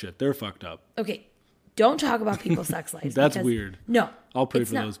do that shit. They're fucked up. Okay, don't talk about people's sex lives. That's because- weird. No. I'll pray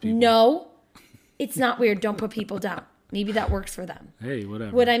it's for not. those people. No, it's not weird. Don't put people down. Maybe that works for them. Hey,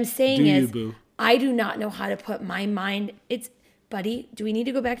 whatever. What I'm saying Do is, you, boo. I do not know how to put my mind. Buddy, do we need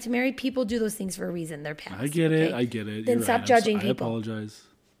to go back to married? People do those things for a reason. They're past. I get it. okay? I get it. Then You're stop right. judging I people. apologize.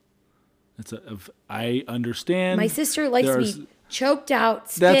 I understand. My sister likes There to are be choked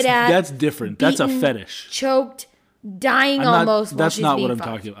out, spit at. That's different. That's a beaten, fetish. Choked, dying almost. That's while not she's what being I'm fucked.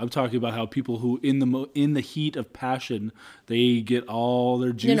 talking about. I'm talking about how people who in the heat of passion, they get all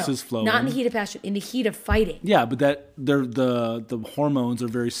their juices flowing. Not in the heat of passion. In the heat of fighting. Yeah, but the hormones are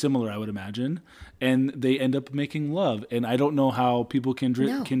very similar, I would imagine, and they end up making love. And I don't know how people can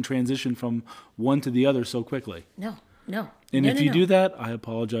transition from one to the other so quickly. No. And if you no. do that, I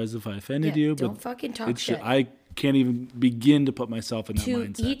apologize if I offended you. Don't but fucking talk shit. I can't even begin to put myself in that To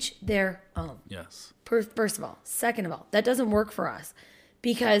mindset. each their own. Yes. First of all. Second of all, that doesn't work for us.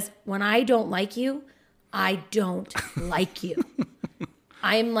 Because when I don't like you, I don't like you.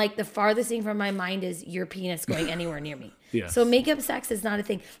 I'm like, the farthest thing from my mind is your penis going anywhere near me. Yes. So makeup sex is not a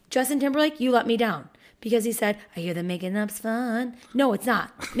thing. Justin Timberlake, you let me down. Because he said, I hear that making up's fun. No, it's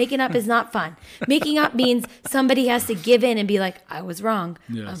not. Making up is not fun. Making up means somebody has to give in and be like, I was wrong.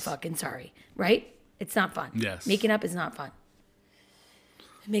 Yes. I'm fucking sorry. Right? It's not fun. Yes. Making up is not fun.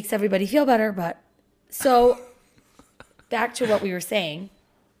 It makes everybody feel better, but so back to what we were saying.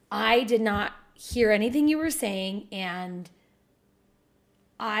 I did not hear anything you were saying, and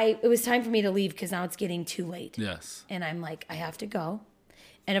it was time for me to leave because now it's getting too late. Yes. And I'm like, I have to go.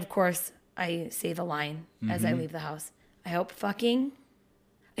 And of course, I say the line as I leave the house. I hope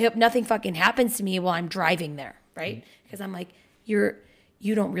nothing fucking happens to me while I'm driving there, right? Because I'm like,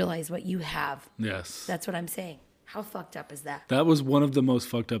 you don't realize what you have. Yes. That's what I'm saying. How fucked up is that? That was one of the most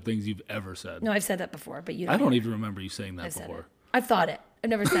fucked up things you've ever said. No, I've said that before, but you I don't hear it. even remember you saying that I've said before. it. I've thought it. I've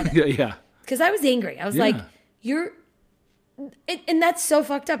never said it. Yeah. Because I was angry. I was like, and that's so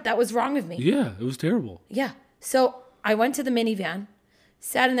fucked up. That was wrong with me. Yeah, it was terrible. Yeah. So I went to the minivan,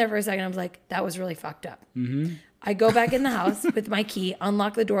 sat in there for a second. I was like, that was really fucked up. Mm-hmm. I go back in the house with my key,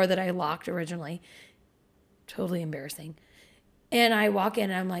 unlock the door that I locked originally. Totally embarrassing. And I walk in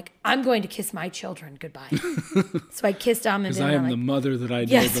and I'm like, I'm going to kiss my children goodbye. So I kissed them. Because I am the mother that I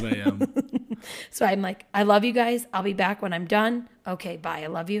know that I am. So I'm like, I love you guys. I'll be back when I'm done. Okay, bye. I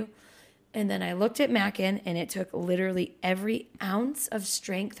love you. And then I looked at Mackin, and it took literally every ounce of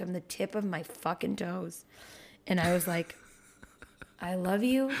strength from the tip of my fucking toes. And I was like, I love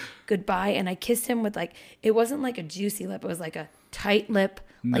you. Goodbye. And I kissed him with it wasn't like a juicy lip. It was like a tight lip.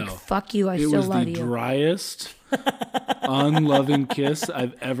 Like, fuck you. I still love you. It was the driest, unloving kiss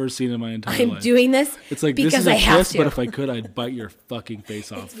I've ever seen in my entire I'm life. doing this It's like, because this is a I have kiss, to. but if I could, I'd bite your fucking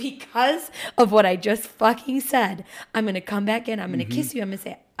face off. It's because of what I just fucking said. I'm going to come back in. I'm going to kiss you. I'm going to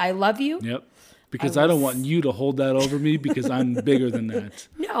say, I love you. Yep. Because I don't want you to hold that over me because I'm bigger than that.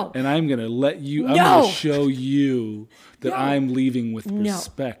 No. And I'm going to let you, I'm No. going to show you that No. I'm leaving with No.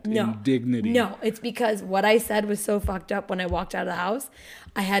 respect No. and dignity. No, it's because what I said was so fucked up when I walked out of the house.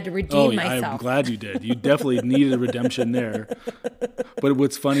 I had to Oh, redeem yeah, I'm myself. glad you did. You definitely needed a redemption there. But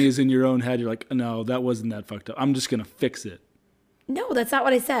what's funny is in your own head, you're like, no, that wasn't that fucked up. I'm just going to fix it. No, that's not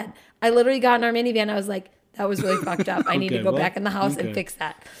what I said. I literally got in our minivan. I was like, that was really fucked up. I need to Okay, go well, back in the house okay. and fix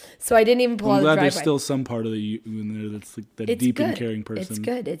that. So I didn't even pull out I'm of the glad driveway. there's still some part of you in there that's like that It's deep good. and caring person. It's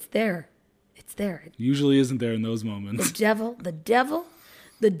good. It's there. It's there. Usually isn't there in those moments.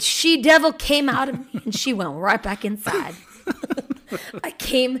 The she-devil came out of me and she went right back inside.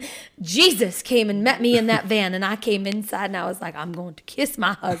 Jesus came and met me in that van and I came inside and I was like, I'm going to kiss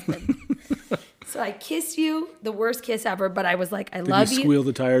my husband. So I kissed you, the worst kiss ever, but I was like, I love you. Did you squeal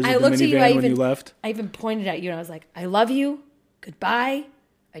the tires I of the looked at you, minivan when you left? I even pointed at you and I was like, I love you. Goodbye.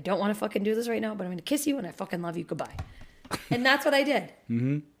 I don't want to fucking do this right now, but I'm going to kiss you and I fucking love you. Goodbye. And that's what I did.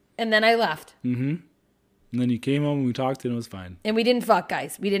 Mm-hmm. And then I left. And then you came home and we talked and it was fine. And we didn't fuck,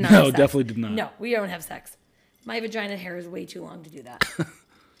 guys. We did not No, have sex. definitely did not. No, we don't have sex. My vagina hair is way too long to do that.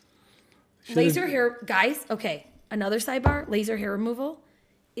 Laser hair, guys, okay, another sidebar, laser hair removal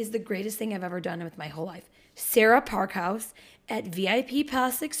is the greatest thing I've ever done with my whole life. Sarah Parkhouse at VIP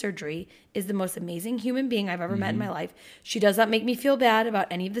Plastic Surgery is the most amazing human being I've ever met in my life. She does not make me feel bad about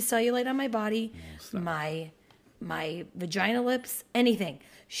any of the cellulite on my body, my vagina lips, anything.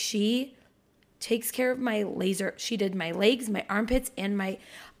 She takes care of my laser. She did my legs, my armpits, and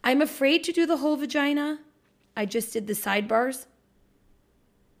I'm afraid to do the whole vagina. I just did the sidebars.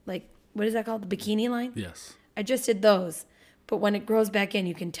 Like, what is that called? The bikini line? Yes. I just did those. But when it grows back in,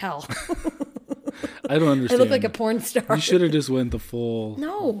 you can tell. I don't I understand. look like a porn star. You should have just went the full.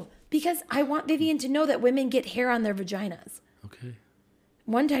 No, because I want Vivian to know that women get hair on their vaginas. Okay.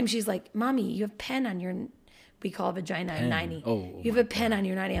 One time she's like, Mommy, you have pen on your, we call a vagina a 90. Oh, You have a pen on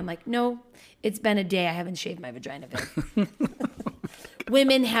your 90. I'm like, no, it's been a day. I haven't shaved my vagina, Viv.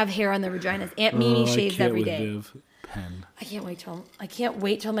 Women have hair on their vaginas. Aunt Mimi shaves every day. Viv. Pen. I can't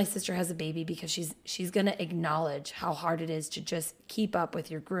wait till my sister has a baby because she's gonna acknowledge how hard it is to just keep up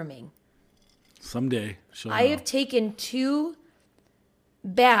with your grooming. Someday she'll I know. have taken 2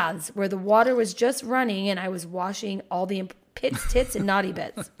 baths where the water was just running and I was washing all the pits, tits, and naughty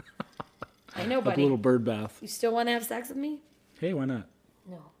bits. I know, Like a buddy. little bird bath. You still want to have sex with me? Hey, why not?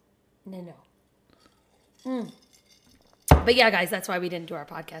 No. But yeah, guys, that's why we didn't do our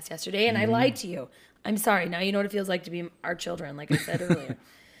podcast yesterday, and I lied to you. I'm sorry. Now you know what it feels like to be our children, like I said earlier.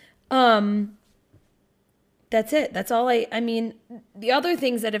 That's it. That's all I mean, the other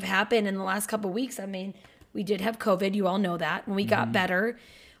things that have happened in the last couple of weeks, I mean, we did have COVID. You all know that. When we got better,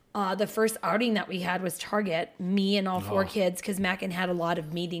 the first outing that we had was Target, me and all 4 kids, because Mackin had a lot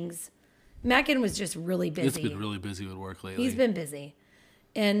of meetings. Mackin was just really busy. It's been really busy with work lately. He's been busy.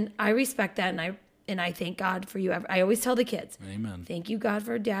 And I respect that, and I thank God for you. I always tell the kids, Amen. thank you, God,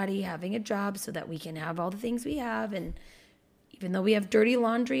 for Daddy having a job so that we can have all the things we have. And even though we have dirty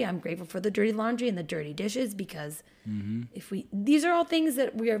laundry, I'm grateful for the dirty laundry and the dirty dishes because these are all things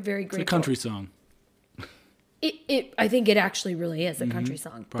that we are very grateful. It's a country song. I think it actually really is a country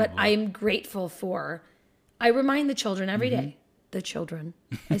song. But probably. I am grateful for, I remind the children every day, the children,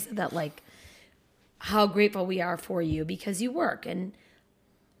 I said that like, how grateful we are for you because you work and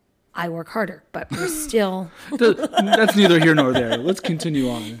I work harder, but we're still. That's neither here nor there. Let's continue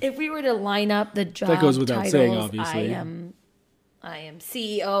on. If we were to line up the job That goes without titles, saying, obviously. I am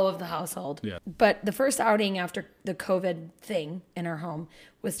CEO of the household. Yeah. But the first outing after the COVID thing in our home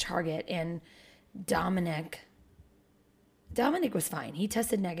was Target, and Dominic was fine. He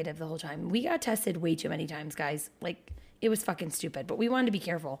tested negative the whole time. We got tested way too many times, guys. Like, it was fucking stupid, but we wanted to be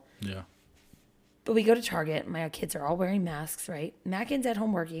careful. Yeah. But we go to Target. My kids are all wearing masks, right? Mackin's at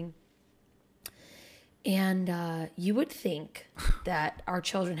home working. And you would think that our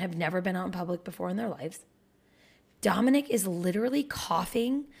children have never been out in public before in their lives. Dominic is literally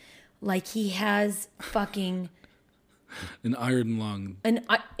coughing like he has fucking An iron lung.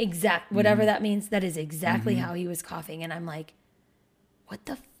 whatever that means. That is exactly how he was coughing. And I'm like, what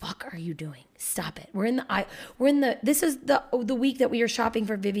the fuck are you doing? Stop it. This is the week that we are shopping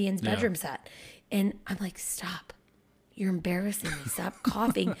for Vivian's bedroom set. And I'm like, stop. You're embarrassing me. Stop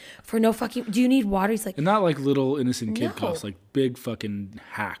coughing for no fucking. Do you need water? He's like, And not like little innocent kid No. coughs, like big fucking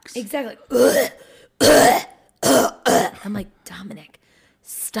hacks. exactly. I'm like, Dominic,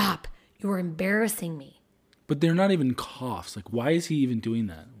 stop. You're embarrassing me. But they're not even coughs. Like, why is he even doing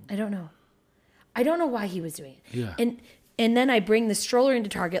that? I don't know. I don't know why he was doing it. Yeah. And then I bring the stroller into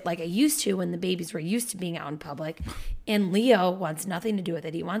Target like I used to when the babies were used to being out in public. And Leo wants nothing to do with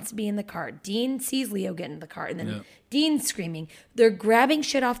it. He wants to be in the cart. Dean sees Leo get in the cart. And then Dean's screaming. They're grabbing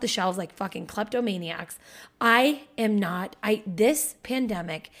shit off the shelves like fucking kleptomaniacs. This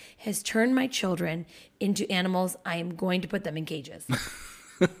pandemic has turned my children into animals. I am going to put them in cages.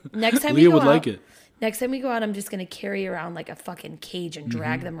 Next time Leo we go would out, like it. Next time we go out, I'm just going to carry around like a fucking cage and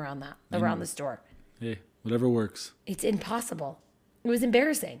drag them around the store. Hey, whatever works. It's impossible. It was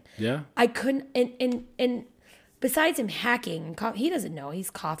embarrassing. Yeah. I couldn't, and besides him hacking, he doesn't know.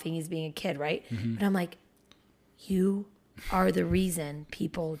 He's coughing. He's being a kid, right? But I'm like, you are the reason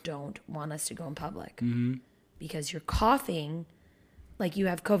people don't want us to go in public. Because you're coughing like you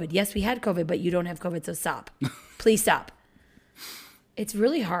have COVID. Yes, we had COVID, but you don't have COVID, so stop. Please stop. It's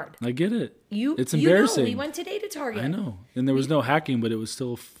really hard. I get it. It's You embarrassing. know, we went today to Target. I know. And there was no hacking, but it was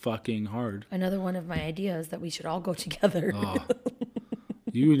still fucking hard. Another one of my ideas that we should all go together. Oh,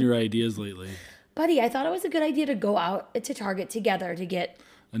 you and your ideas lately. Buddy, I thought it was a good idea to go out to Target together to get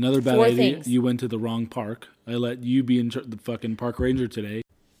Another bad 4 idea. things. You went to the wrong park. I let you be in the fucking park ranger today.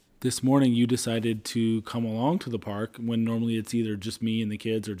 This morning you decided to come along to the park when normally it's either just me and the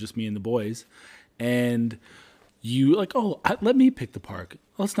kids or just me and the boys. And you like, let me pick the park.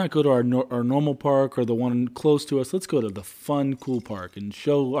 Let's not go to our normal park or the one close to us. Let's go to the fun, cool park and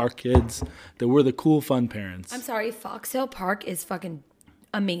show our kids that we're the cool, fun parents. I'm sorry, Fox Hill Park is fucking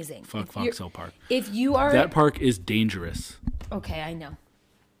amazing. Fuck Fox Hill Park. If you are... That park is dangerous. Okay, I know.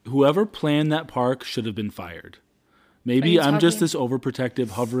 Whoever planned that park should have been fired. Maybe I'm just this overprotective,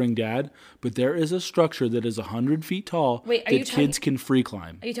 hovering dad, but there is a structure that is 100 feet tall that kids can free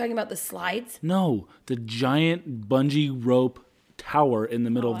climb. Are you talking about the slides? No, the giant bungee rope tower in the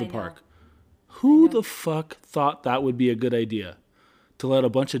middle of the park. Who the fuck thought that would be a good idea? To let a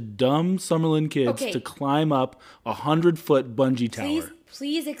bunch of dumb Summerlin kids to climb up a 100-foot bungee tower.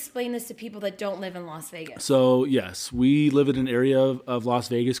 Please explain this to people that don't live in Las Vegas. So, yes, we live in an area of Las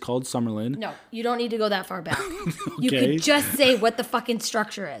Vegas called Summerlin. No, you don't need to go that far back. You could just say what the fucking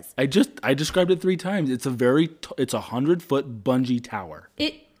structure is. I described it 3 times. It's a 100-foot bungee tower.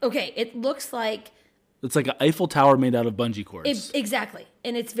 It looks like... It's like an Eiffel Tower made out of bungee cords. Exactly.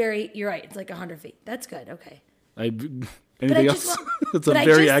 And it's you're right, it's like 100 feet. That's good, okay. Anything else? It's a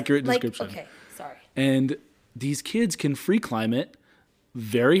very accurate description. Okay, sorry. And these kids can free climb it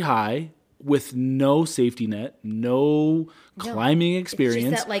very high with no safety net, no climbing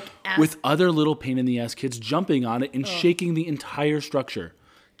experience, it's just that, with other little pain in the ass kids jumping on it and shaking the entire structure.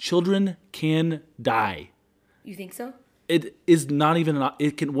 Children can die. You think so? It is not even,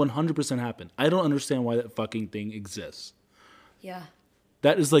 it can 100% happen. I don't understand why that fucking thing exists. Yeah.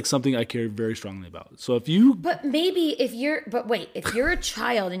 That is like something I care very strongly about. So if you... But if you're a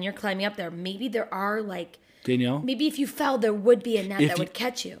child and you're climbing up there, maybe there are like... Danielle? Maybe if you fell, there would be a net that would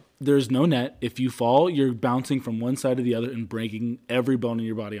catch you. There's no net. If you fall, you're bouncing from one side to the other and breaking every bone in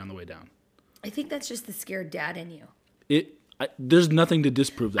your body on the way down. I think that's just the scared dad in you. There's nothing to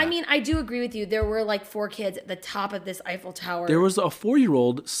disprove that. I mean, I do agree with you. There were like 4 kids at the top of this Eiffel Tower. There was a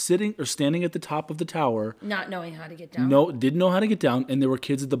 4-year-old standing at the top of the tower. Not knowing how to get down. No, didn't know how to get down, and there were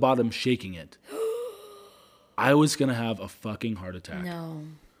kids at the bottom shaking it. I was going to have a fucking heart attack.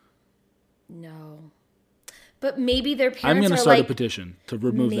 No. But maybe their parents I'm going to are start like, a petition to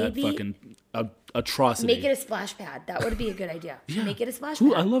remove that fucking atrocity. Make it a splash pad. That would be a good idea. Yeah. Make it a splash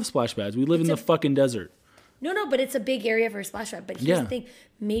pad. I love splash pads. We live in the fucking desert. No, but it's a big area for a splash pad. But here's the thing.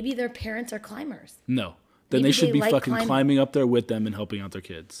 Maybe their parents are climbers. No. Then Maybe they should be like fucking climbing up there with them and helping out their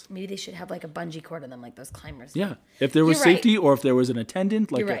kids. Maybe they should have like a bungee cord on them like those climbers. Yeah. If there was safety or if there was an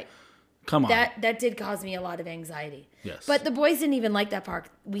attendant. Like You're right. Come on. That did cause me a lot of anxiety. Yes. But the boys didn't even like that park.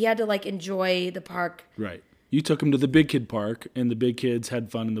 We had to like enjoy the park. Right. You took them to the big kid park, and the big kids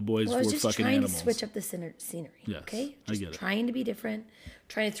had fun, and the boys were fucking animals. I was just trying to switch up the scenery. Yes, okay? I get it. Trying to be different.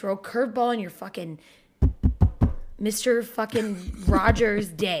 Trying to throw a curveball in your fucking Mr. fucking Rogers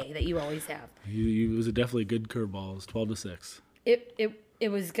day that you always have. It was definitely a good curveball. It was 12-6. It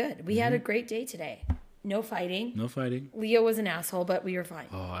was good. We had a great day today. No fighting. No fighting. Leo was an asshole, but we were fine.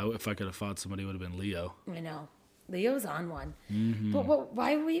 Oh, if I could have fought somebody, it would have been Leo. I know. Leo's on one. Mm-hmm. But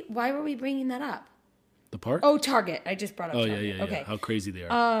why were we bringing that up? The park? Oh, Target. I just brought up Target. Yeah. Okay. How crazy they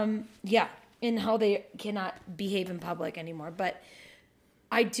are. Yeah, and how they cannot behave in public anymore. But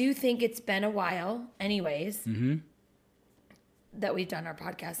I do think it's been a while, anyways, that we've done our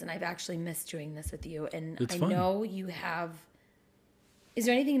podcast, and I've actually missed doing this with you. And it's I fun. know you have. Is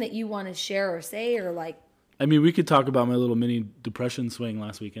there anything that you want to share or say or like? I mean, we could talk about my little mini depression swing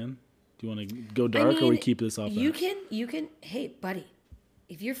last weekend. Do you want to go dark or we keep this off? You can. Hey, buddy,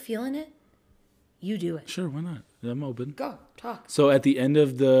 if you're feeling it, you do it. Sure, why not? I'm open. Go talk. So at the end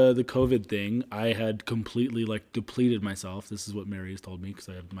of the COVID thing, I had completely depleted myself. This is what Mary has told me because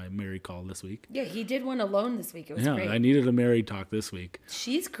I had my Mary call this week. Yeah, he did one alone this week. It was great. I needed a Mary talk this week.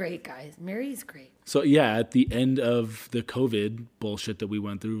 She's great, guys. Mary's great. So yeah, at the end of the COVID bullshit that we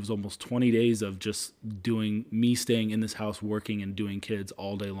went through, it was almost 20 days of just staying in this house working and doing kids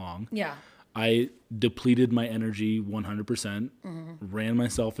all day long. Yeah. I depleted my energy 100%, ran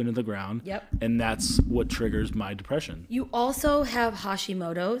myself into the ground. Yep. And that's what triggers my depression. You also have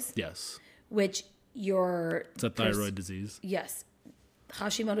Hashimoto's. Yes. Which it's a thyroid disease. Yes.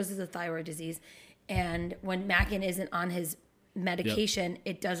 Hashimoto's is a thyroid disease. And when Mackin isn't on his medication,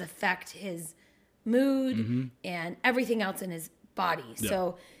 it does affect his mood and everything else in his body. Yep.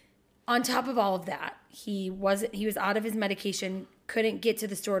 So on top of all of that, he was out of his medication, couldn't get to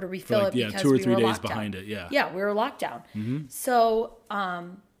the store to refill it because 2 or 3 we were days locked behind down. it. Yeah. Yeah, we were locked down. So,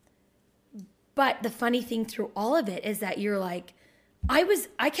 but the funny thing through all of it is that you're like,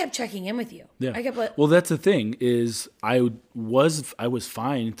 I kept checking in with you. Yeah. I kept well, that's the thing is I was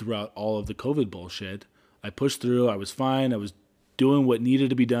fine throughout all of the COVID bullshit. I pushed through. I was fine. I was doing what needed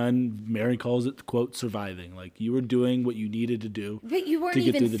to be done. Mary calls it, quote, surviving. Like you were doing what you needed to do. But you weren't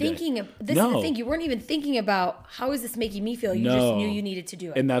even thinking of this. Is the thing. You weren't even thinking about how is this making me feel. You just knew you needed to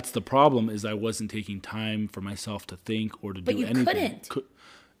do it. And that's the problem is I wasn't taking time for myself to think or to do anything. But you couldn't.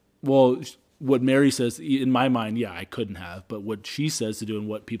 Well, what Mary says, in my mind, yeah, I couldn't have. But what she says to do and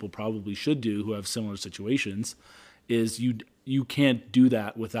what people probably should do who have similar situations is you can't do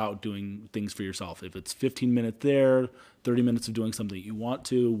that without doing things for yourself. If it's 15 minutes there, 30 minutes of doing something you want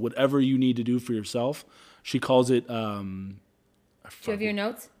to, whatever you need to do for yourself. She calls it... do you have your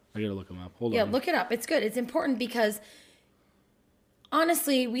notes? I got to look them up. Hold on. Yeah, look it up. It's good. It's important because...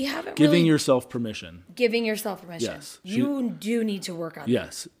 honestly, we haven't Giving yourself permission. Giving yourself permission. Yes. You do need to work on that.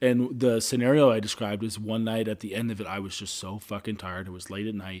 Yes. And the scenario I described is one night at the end of it, I was just so fucking tired. It was late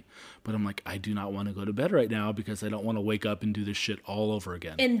at night. But I'm like, I do not want to go to bed right now because I don't want to wake up and do this shit all over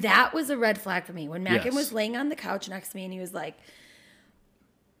again. And that was a red flag for me. When Mackin was laying on the couch next to me and he was like,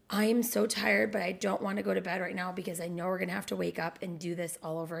 I am so tired, but I don't want to go to bed right now because I know we're going to have to wake up and do this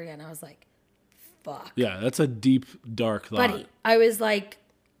all over again. I was like, fuck. Yeah, that's a deep, dark thought. Buddy, I was like...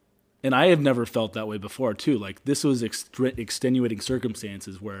 And I have never felt that way before, too. Like, this was extenuating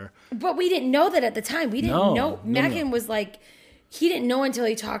circumstances where... But we didn't know that at the time. We didn't know. Mackin was like... He didn't know until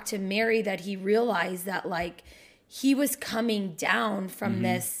he talked to Mary that he realized that, like, he was coming down from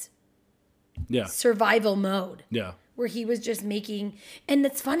this survival mode. Yeah. Where he was just making... And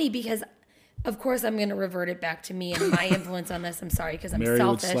it's funny because... Of course, I'm going to revert it back to me and my influence on this. I'm sorry because I'm Mary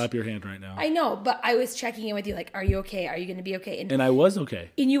selfish. Mary would slap your hand right now. I know, but I was checking in with you like, are you okay? Are you going to be okay? And I was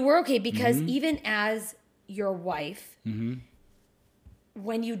okay. And you were okay because even as your wife,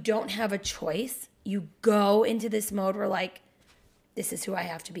 when you don't have a choice, you go into this mode where like, this is who I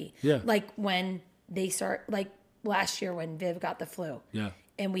have to be. Yeah. Like when they start, like last year when Viv got the flu. Yeah.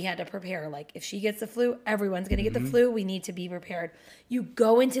 And we had to prepare. Like, if she gets the flu, everyone's going to get the flu. We need to be prepared. You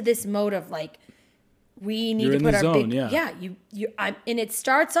go into this mode of like, we need to put our zone, big, and it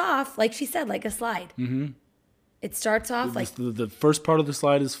starts off like she said, like a slide. It starts off like the first part of the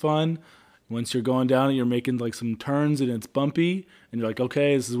slide is fun. Once you're going down and you're making like some turns and it's bumpy, and you're like,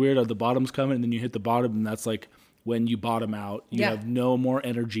 okay, this is weird. The bottom's coming, and then you hit the bottom, and that's like when you bottom out. You have no more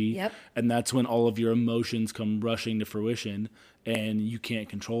energy, and that's when all of your emotions come rushing to fruition. And you can't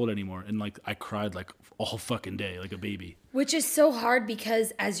control it anymore. And like I cried like all fucking day, like a baby. Which is so hard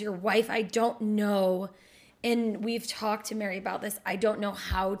because as your wife, I don't know, and we've talked to Mary about this, I don't know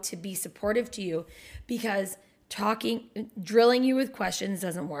how to be supportive to you because drilling you with questions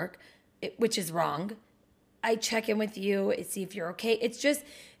doesn't work, which is wrong. I check in with you, see if you're okay. It's just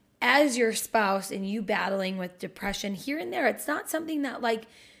as your spouse and you battling with depression here and there, it's not something that like,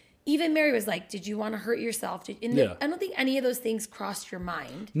 even Mary was like, did you want to hurt yourself? I don't think any of those things crossed your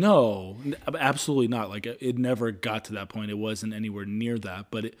mind. No, absolutely not. Like it never got to that point. It wasn't anywhere near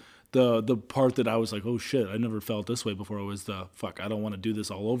that. But the part that I was like, oh shit, I never felt this way before was the fuck, I don't want to do this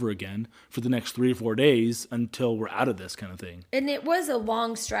all over again for the next 3 or 4 days until we're out of this kind of thing. And it was a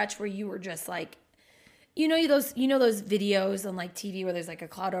long stretch where you were just like, you know those videos on like TV where there's like a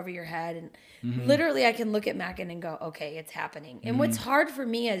cloud over your head and literally I can look at Mackin and go, okay, it's happening. And what's hard for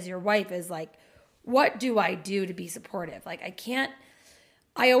me as your wife is like, what do I do to be supportive? Like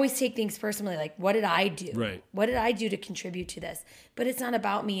I always take things personally. Like, what did I do? Right. What did I do to contribute to this? But it's not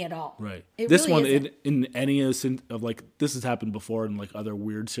about me at all. Right. It this really one isn't. in any of like this has happened before in like other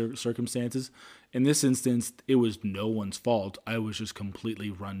weird circumstances. In this instance, it was no one's fault. I was just completely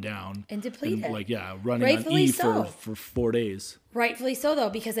run down. And depleted. And running Rightfully on E so. for 4 days. Rightfully so, though,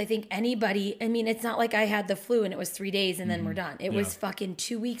 because I think it's not like I had the flu and it was 3 days and then we're done. It was fucking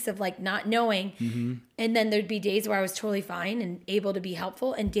 2 weeks of like not knowing. And then there'd be days where I was totally fine and able to be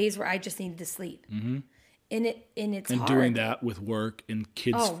helpful and days where I just needed to sleep. And it's hard. Doing that with work and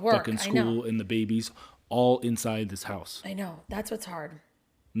kids fucking school and the babies all inside this house. I know. That's what's hard.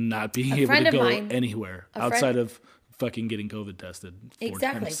 Not being able to go anywhere outside of fucking getting COVID tested 4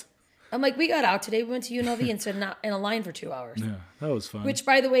 times. I'm like, we got out today. We went to UNLV and stood in a line for 2 hours. Yeah, that was fun. Which,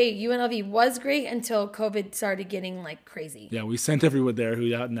 by the way, UNLV was great until COVID started getting like crazy. Yeah, we sent everyone there who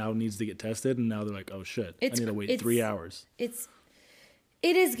now needs to get tested, and now they're like, oh shit, I need to wait 3 hours. It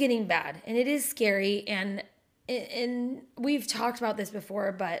is getting bad, and it is scary, and we've talked about this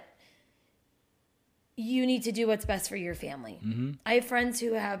before, but you need to do what's best for your family. I have friends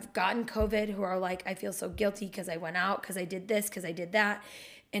who have gotten COVID who are like, I feel so guilty because I went out, because I did this, because I did that.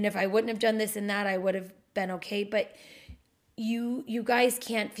 And if I wouldn't have done this and that, I would have been okay. But you guys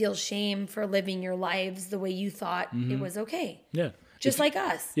can't feel shame for living your lives the way you thought it was okay. Yeah. Just like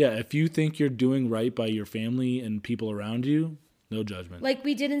us. Yeah. If you think you're doing right by your family and people around you, no judgment. Like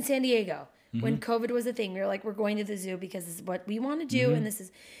we did in San Diego when COVID was a thing. We were like, we're going to the zoo because this is what we want to do.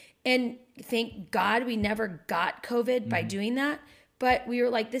 And thank God we never got COVID by doing that. But we were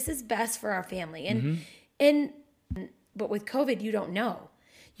like, this is best for our family. But with COVID, you don't know.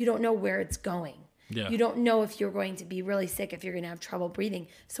 You don't know where it's going. Yeah. You don't know if you're going to be really sick, if you're going to have trouble breathing.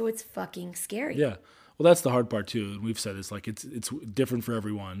 So it's fucking scary. Yeah. Well, that's the hard part too. And we've said this, like it's different for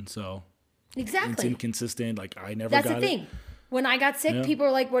everyone. So exactly. It's inconsistent. Like I never That's got the thing. When I got sick, people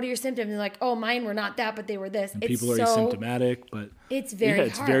were like, what are your symptoms? And they're like, oh, mine were not that, but they were this. And people are asymptomatic, but it's very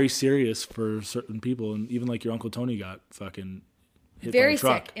it's very serious for certain people. And even like your Uncle Tony got fucking hit very by a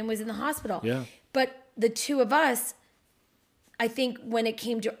truck. sick and was in the hospital. Yeah. But the two of us, I think when it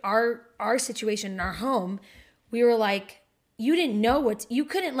came to our situation in our home, we were like, you didn't know you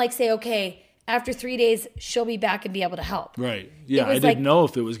couldn't like say, okay, after 3 days, she'll be back and be able to help. Right. Yeah. I didn't know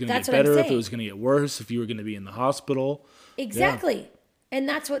if it was going to get better, if it was going to get worse, if you were going to be in the hospital. Exactly. Yeah. And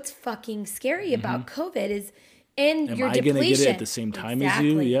that's what's fucking scary about COVID is, and Am your I depletion. Am I going to get it at the same time as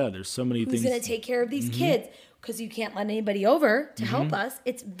you? Yeah, there's so many things. Who's going to take care of these kids? Because you can't let anybody over to help us.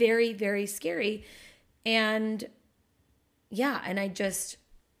 It's very, very scary. And yeah, and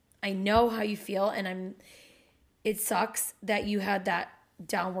I know how you feel, and it sucks that you had that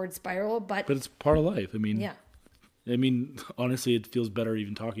downward spiral, but it's part of life. I mean, yeah. I mean, honestly, it feels better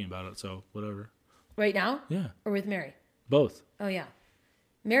even talking about it. So whatever. Right now? Yeah. Or with Mary? Both. Oh yeah,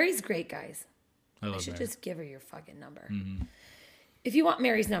 Mary's great, guys. I should Mary. just give her your fucking number. If you want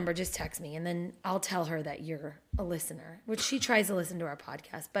Mary's number, just text me, and then I'll tell her that you're a listener, which she tries to listen to our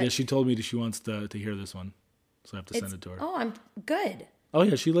podcast. But yeah, she told me she wants to hear this one, so I have to send it to her. Oh, I'm good. Oh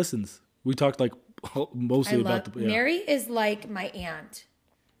yeah, she listens. We talked like mostly about the. Yeah. Mary is like my aunt.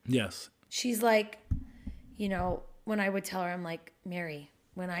 Yes. She's like, when I would tell her, I'm like, Mary,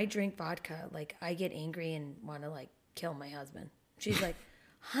 when I drink vodka, like I get angry and want to like kill my husband. She's like,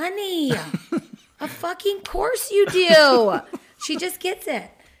 honey, a fucking course you do. She just gets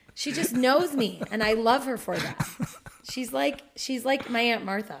it. She just knows me, and I love her for that. She's like my Aunt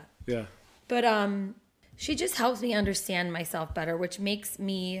Martha. Yeah. But she just helps me understand myself better, which makes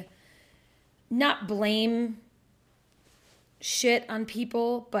me not blame shit on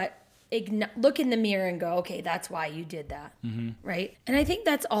people, but look in the mirror and go, okay, that's why you did that, right? And I think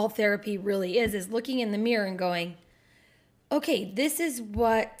that's all therapy really is looking in the mirror and going, okay, this is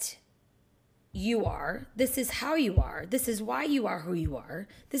what you are. This is how you are. This is why you are who you are.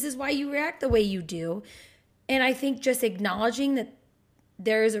 This is why you react the way you do. And I think just acknowledging that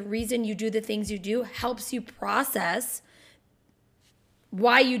there is a reason you do the things you do helps you process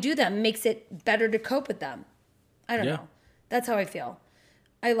why you do them, makes it better to cope with them. I don't know. That's how I feel.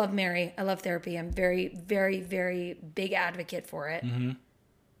 I love Mary. I love therapy. I'm very, very, very big advocate for it.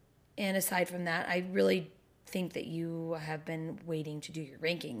 And aside from that, I really think that you have been waiting to do your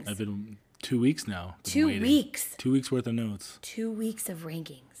rankings. I've been 2 weeks now. 2 weeks. 2 weeks worth of notes. 2 weeks of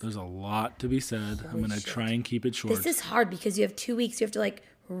rankings. There's a lot to be said. I'm going to try and keep it short. This is hard because you have 2 weeks. You have to like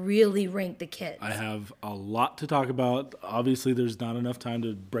really rank the kids. I have a lot to talk about. Obviously, there's not enough time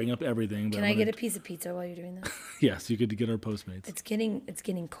to bring up everything. But Can I get a piece of pizza while you're doing that? Yes, you could get our Postmates. It's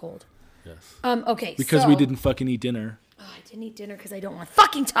getting cold. Yes. Okay. Because we didn't fucking eat dinner. Oh, I didn't eat dinner because I don't want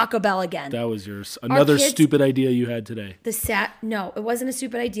fucking Taco Bell again. That was another stupid idea you had today. No, it wasn't a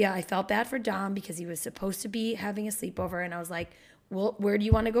stupid idea. I felt bad for Dom because he was supposed to be having a sleepover, and I was like, well, where do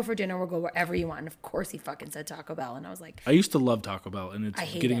you want to go for dinner? We'll go wherever you want. And of course he fucking said Taco Bell. And I was like, I used to love Taco Bell, and it's I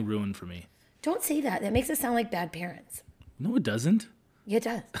hate getting it. ruined for me. Don't say that. That makes us sound like bad parents. No, it doesn't. Yeah, it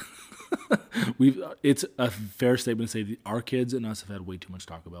does. It's a fair statement to say that our kids and us have had way too much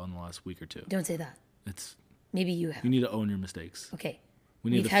Taco Bell in the last week or two. Don't say that. It's Maybe you have. You need to own your mistakes. Okay.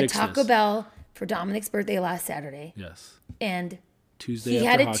 We need We've to had fix Taco this. Bell for Dominic's birthday last Saturday. Yes. And Tuesday he after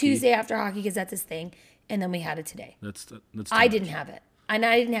had it hockey. Tuesday after hockey because that's his thing. And then we had it today. That's too I much. didn't have it. And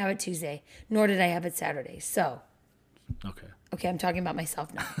I didn't have it Tuesday, nor did I have it Saturday. So, Okay. I'm talking about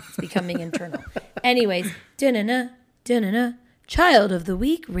myself now. It's becoming internal. Anyways, da-na-na. Child of the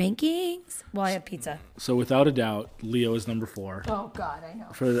Week rankings. Well, I have pizza. So without a doubt, Leo is number 4. Oh, God, I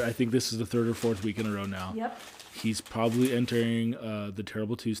know. I think this is the 3rd or 4th week in a row now. Yep. He's probably entering the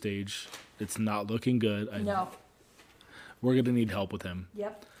terrible 2 stage. It's not looking good. No. We're gonna need help with him.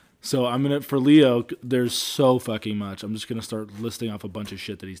 Yep. So for Leo, there's so fucking much. I'm just gonna start listing off a bunch of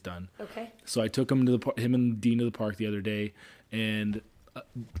shit that he's done. Okay. So I took him him and Dean to the park the other day, and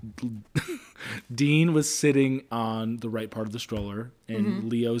Dean was sitting on the right part of the stroller, and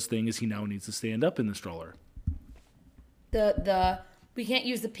Leo's thing is he now needs to stand up in the stroller. We can't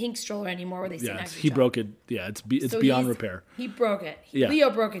use the pink stroller anymore where they sit next to He each other. broke it. Yeah, it's So beyond repair. He broke it. Yeah. Leo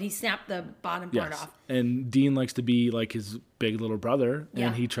broke it. He snapped the bottom part Yes. off. And Dean likes to be like his big little brother, Yeah.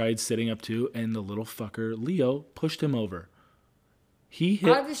 and he tried sitting up too, and the little fucker Leo pushed him over. He hit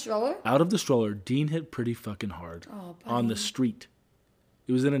Out of the stroller? out of the stroller. Dean hit pretty fucking hard on the street.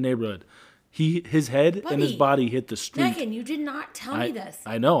 It was in a neighborhood. His head and his Buddy. body hit the street. Megan, you did not tell me this.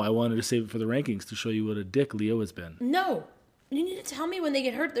 I know. I wanted to save it for the rankings to show you what a dick Leo has been. No. You need to tell me when they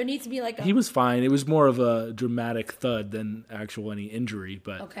get hurt. There needs to be like a... He was fine. It was more of a dramatic thud than actual any injury,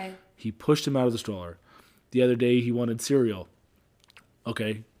 but Okay. he pushed him out of the stroller. The other day, he wanted cereal.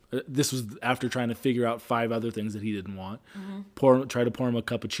 Okay. This was after trying to figure out 5 other things that he didn't want. Try to pour him a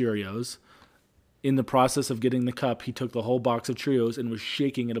cup of Cheerios. In the process of getting the cup, he took the whole box of Cheerios and was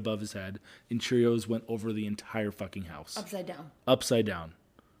shaking it above his head, and Cheerios went over the entire fucking house. Upside down. Upside down.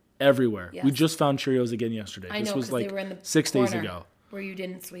 Everywhere. Yes. We just found Cheerios again yesterday. I know, This was because like they were in the 6 days corner ago. where you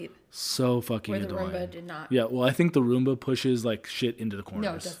didn't sweep. So fucking Where the annoying. Roomba did not. Yeah, well, I think the Roomba pushes like shit into the corners.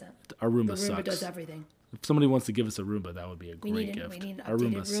 No, it doesn't. Our Roomba The Roomba sucks. does everything. If somebody wants to give us a Roomba, that would be a We great need gift. we need an Our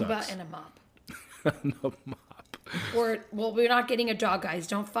updated Roomba Roomba sucks. and a mop. No mop. Or, well, we're not getting a dog, guys.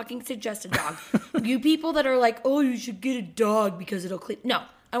 Don't fucking suggest a dog. You people that are like, oh, you should get a dog because it'll clean. No,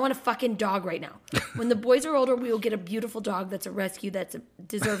 I want a fucking dog right now. When the boys are older, we will get a beautiful dog that's a rescue that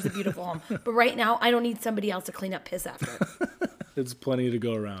deserves a beautiful home. But right now, I don't need somebody else to clean up piss after it. It's plenty to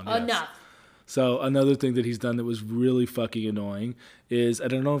go around. yes. Enough. So another thing that he's done that was really fucking annoying is, I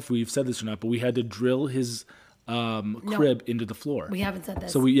don't know if we've said this or not, but we had to drill his crib into the floor. We haven't said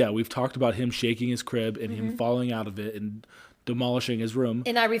this. So we've talked about him shaking his crib and him falling out of it and demolishing his room.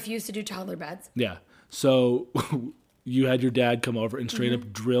 And I refuse to do toddler beds. Yeah. So you had your dad come over and straight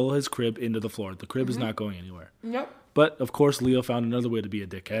up drill his crib into the floor. The crib is not going anywhere. Nope. But of course, Leo found another way to be a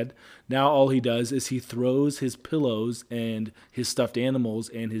dickhead. Now all he does is he throws his pillows and his stuffed animals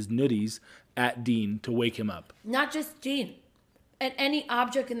and his nutties at Dean to wake him up. Not just Dean. At any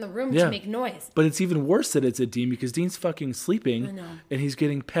object in the room Yeah. to make noise. But it's even worse that it's at Dean because Dean's fucking sleeping I know. and he's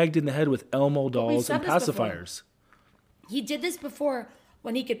getting pegged in the head with Elmo dolls said and this before. pacifiers. He did this before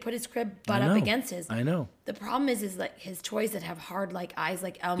when he could put his crib butt I up know. against his. I know. The problem is like his toys that have hard like eyes,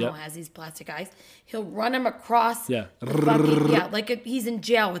 like Elmo Yep. has these plastic eyes. He'll run them across. Yeah. Like he's in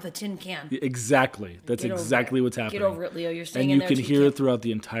jail with a tin can. Exactly. That's Get over exactly it. what's happening. Get over it, Leo. You're staying And in you there. can till hear it can't- throughout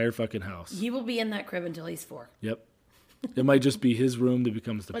the entire fucking house. He will be in that crib until he's 4. Yep. It might just be his room that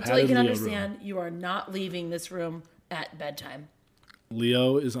becomes the Until you padded can Leo understand, room. you are not leaving this room at bedtime.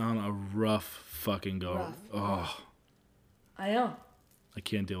 Leo is on a rough fucking go. Rough. Oh, I know. I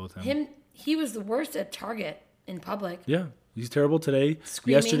can't deal with him. He was the worst at Target in public. Yeah, he's terrible today.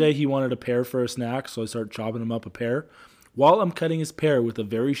 Screaming. Yesterday he wanted a pear for a snack, so I started chopping him up a pear. While I'm cutting his pear with a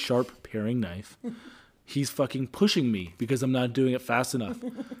very sharp paring knife, he's fucking pushing me because I'm not doing it fast enough.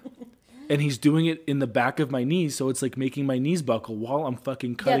 And he's doing it in the back of my knees, so it's like making my knees buckle while I'm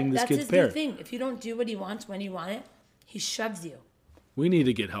fucking cutting this that's kid's his pear. new thing. If you don't do what he wants when you want it, he shoves you. We need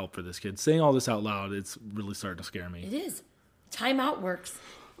to get help for this kid. Saying all this out loud, it's really starting to scare me. It is. Timeout works.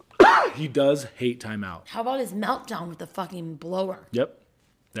 He does hate timeout. How about his meltdown with the fucking blower? Yep,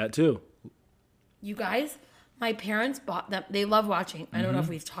 that too. You guys, my parents bought them. They love watching. I Mm-hmm. don't know if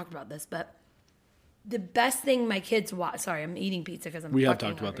we've talked about this, but the best thing my kids watch. Sorry, I'm eating pizza because I'm. We have fucking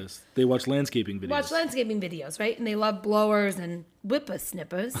talked about hungry. this. They watch landscaping videos. Watch landscaping videos, right? And they love blowers and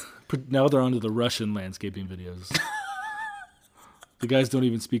whippersnippers. Now they're onto the Russian landscaping videos. The guys don't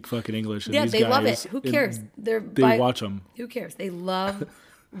even speak fucking English. And Yeah, these they love guys, it. Who and cares? They watch them. Who cares? They love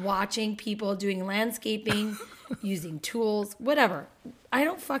watching people doing landscaping, using tools, whatever. I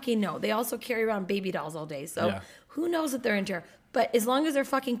don't fucking know. They also carry around baby dolls all day. So Yeah. who knows what they're into. But as long as they're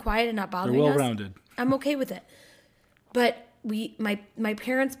fucking quiet and not bothering They're us, well-rounded. I'm okay with it. But my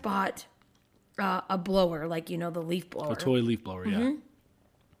parents bought a blower, like, the leaf blower. A toy leaf blower, yeah.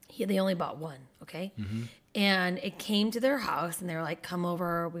 They only bought one, okay? And it came to their house, and they were like, come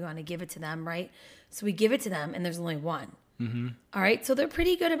over, we want to give it to them, right? So we give it to them, and there's only one. All right? So they're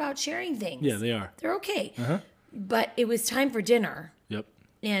pretty good about sharing things. Yeah, they are. They're okay. But it was time for dinner, Yep.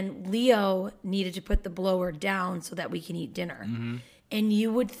 and Leo needed to put the blower down so that we can eat dinner. And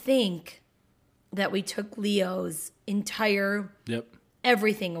you would think that we took Leo's entire Yep.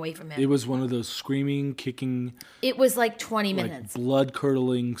 everything away from him. It was one of those screaming, kicking, It was like 20 like minutes.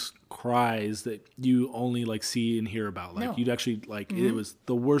 blood-curdling cries that you only like see and hear about. Like No. you'd actually like it was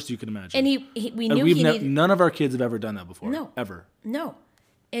the worst you can imagine. And we knew we've he needed... none of our kids have ever done that before. No. Ever. No.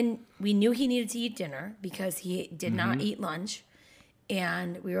 And we knew he needed to eat dinner because he did not Mm-hmm. eat lunch.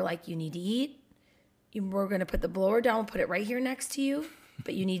 And we were like, you need to eat. We're going to put the blower down, put it right here next to you,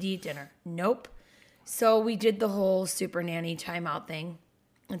 but you need to eat dinner. Nope. So we did the whole super nanny timeout thing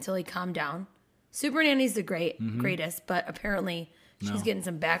until he calmed down. Super nanny's the greatest, but apparently she's getting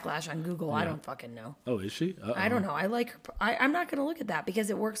some backlash on Google. I don't fucking know. Oh, is she? Uh-oh. I don't know. I like her. I'm not going to look at that because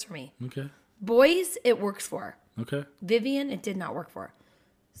it works for me. Okay. Boys, it works for. Okay. Vivian, it did not work for.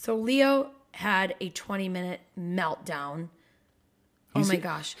 So Leo had a 20-minute meltdown. Oh my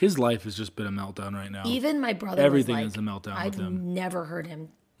gosh. His life has just been a meltdown right now. Even my brother Everything was like, is a meltdown I've with him. never heard him.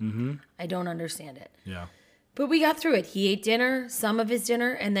 I don't understand it. Yeah. But we got through it. He ate dinner, some of his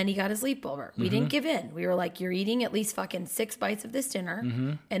dinner, and then he got his sleepover. We Mm-hmm. didn't give in. We were like, you're eating at least fucking 6 bites of this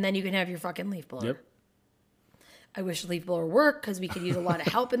dinner, and then you can have your fucking leaf blower. Mm-hmm. Yep. I wish leaf blower worked because we could use a lot of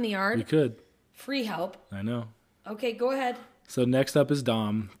help in the We yard. could. Free help. I know. Okay, go ahead. So next up is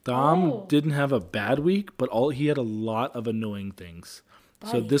Dom. Dom Oh. didn't have a bad week, but he had a lot of annoying things.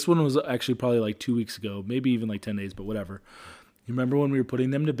 So Buddy. this one was actually probably like 2 weeks ago, maybe even like 10 days, but whatever. You remember when we were putting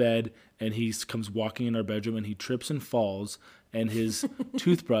them to bed and he comes walking in our bedroom and he trips and falls and his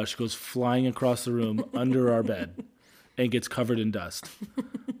toothbrush goes flying across the room under our bed and gets covered in dust.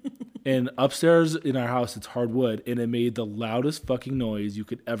 And upstairs in our house, it's hardwood, and it made the loudest fucking noise you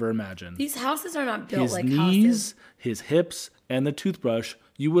could ever imagine. These houses are not built His like knees, houses. his hips, and the toothbrush,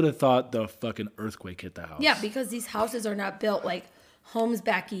 you would have thought the fucking earthquake hit the house. Yeah, because these houses are not built like homes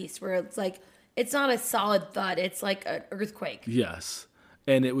back east where it's like, it's not a solid thud. It's like an earthquake. Yes.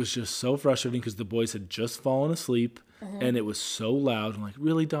 And it was just so frustrating because the boys had just fallen asleep, and it was so loud. I'm like,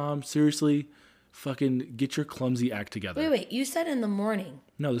 really, Dom? Seriously? Fucking get your clumsy act together. Wait. You said in the morning.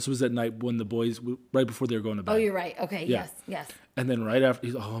 No, this was at night when the boys, right before they were going to bed. Oh, you're right. Okay. Yeah. Yes. And then right after,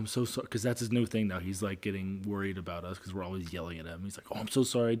 he's, oh, I'm so sorry. Because that's his new thing now. He's like getting worried about us because we're always yelling at him. He's like, oh, I'm so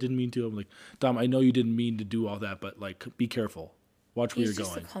sorry. I didn't mean to. I'm like, Dom, I know you didn't mean to do all that, but like, be careful. Watch where He's you're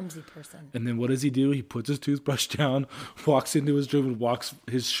just going. a clumsy person. And then what does he do? He puts his toothbrush down, walks into his room, and walks.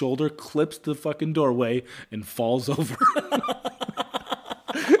 His shoulder clips the fucking doorway and falls over.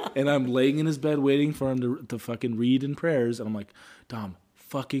 And I'm laying in his bed waiting for him to fucking read in prayers. And I'm like, Dom,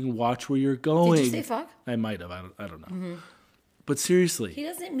 fucking watch where you're going. Did you say fuck? I might have. I don't know. But seriously, He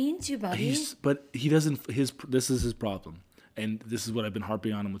doesn't mean to, buddy. but he doesn't. This is his problem. And this is what I've been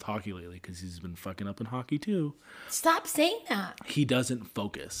harping on him with hockey lately because he's been fucking up in hockey too. Stop saying that. He doesn't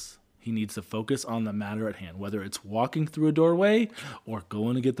focus. He needs to focus on the matter at hand, whether it's walking through a doorway or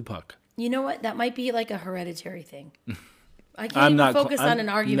going to get the puck. You know what? That might be like a hereditary thing. I can't I'm even not focus on an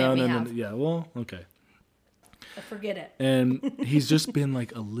argument we no, have. Yeah, well, okay. Forget it. And he's just been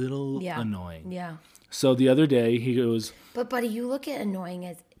like a little Yeah. annoying. Yeah. So the other day he goes, But buddy, you look at annoying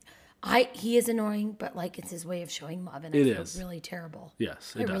as he is annoying, but like it's his way of showing love, and It I feel is. really terrible.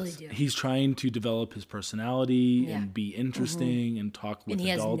 yes, I it does. really do. He's trying to develop his personality Yeah. and be interesting and talk with And he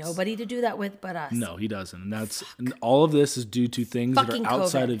adults. has nobody to do that with but us. No, he doesn't. And all of this is due to things that Fucking are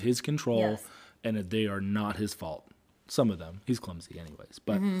outside COVID. of his control, Yes. and that they are not his fault. Some of them. He's clumsy anyways.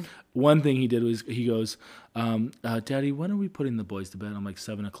 But Mm-hmm. one thing he did was he goes, Daddy, when are we putting the boys to bed? I'm like,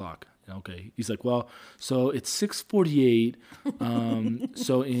 7 o'clock. Okay. He's like, well, so it's 6:48.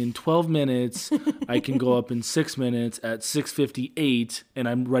 So in 12 minutes, I can go up in 6 minutes at 6:58. And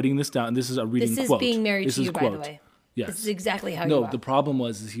I'm writing this down. This is a reading This is quote. being married This to is you, by quote. the way. Yes. This is exactly how you No, are. the problem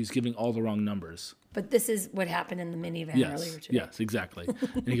was he was giving all the wrong numbers. But this is what happened in the minivan earlier today. Yes, exactly.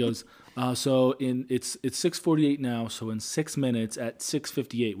 And he goes, so it's 6:48 now. So in 6 minutes at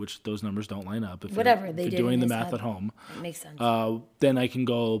 6:58, which those numbers don't line up. If Whatever, you're, they if did you're doing in the his math head. at home, It makes sense. then I can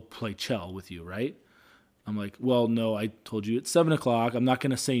go play Chell with you, right? I'm like, well, no, I told you it's 7 o'clock. I'm not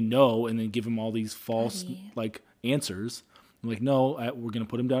going to say no and then give him all these false like answers. I'm like, no, we're going to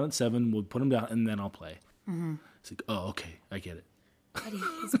put him down at 7. We'll put him down, and then I'll play. It's like, oh, okay, I get it. Buddy,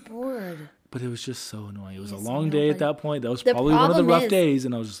 he's bored. But it was just so annoying. It was a Yes, long no, day at but that point. That was the probably one of the problem rough is- days,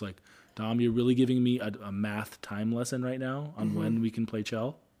 and I was just like, Dom, you're really giving me a math time lesson right now on when we can play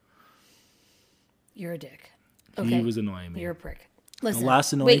Chell? You're a dick. He was annoying me. You're a prick. Listen,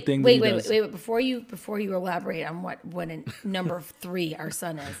 last annoying thing that he does- wait. Before you elaborate on what in number 3 our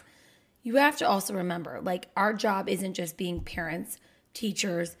son is, you have to also remember, like, our job isn't just being parents,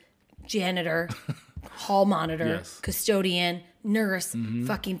 teachers, janitor, hall monitor, Yes. custodian, nurse,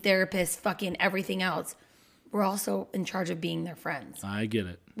 fucking therapist, fucking everything else. We're also in charge of being their friends, I get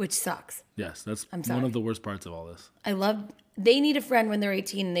it. which sucks. Yes, that's one sorry. of the worst parts of all this. They need a friend when they're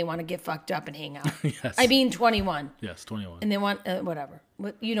 18 and they want to get fucked up and hang out. Yes. I mean 21 Yes, 21. and they want whatever.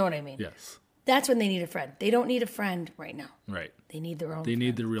 You know what I mean? Yes, That's when they need a friend. They don't need a friend right now. right. They need their own. They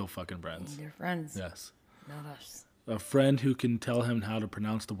need the real fucking friends. their friends, Yes. not us. A friend who can tell him how to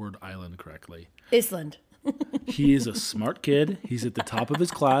pronounce the word island correctly. Island. He is a smart kid. He's at the top of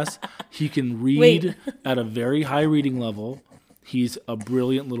his class. He can read at a very high reading level. He's a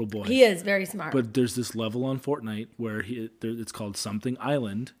brilliant little boy. He is very smart. But there's this level on Fortnite where it's called something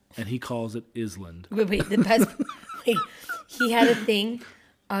island, and he calls it Island. wait, the best. Wait, he had a thing,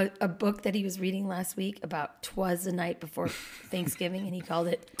 a book that he was reading last week about 'twas the night before Thanksgiving, and he called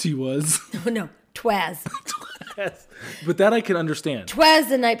it He was. no 'twas. But that I can understand. 'Twas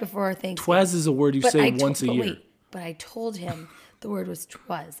the night before Thanksgiving. Twaz is a word you say once a year. Wait, but I told him the word was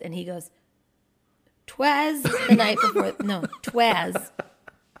 'twas, and he goes, 'twas the night before. No, 'twas.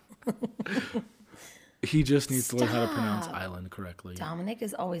 He just needs to learn how to pronounce island correctly. Dominic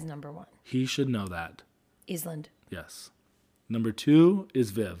is always number 1. He should know that. Island. Yes. Number 2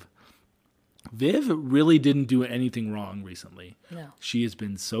 is Viv. Viv really didn't do anything wrong recently. No. She has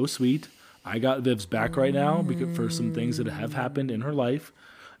been so sweet. I got Viv's back right now because for some things that have happened in her life.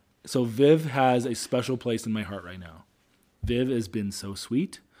 So Viv has a special place in my heart right now. Viv has been so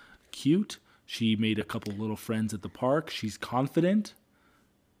sweet, cute. She made a couple little friends at the park. She's confident.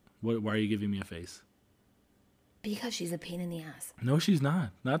 Why are you giving me a face? Because she's a pain in the ass. No, she's not.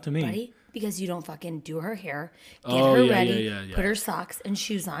 Not to me. Buddy, because you don't fucking do her hair, get Oh, her yeah, ready, yeah. put her socks and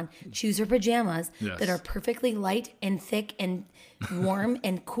shoes on, choose her pajamas Yes. that are perfectly light and thick and warm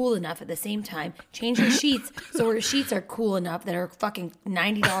and cool enough at the same time. Change her sheets so her sheets are cool enough that her fucking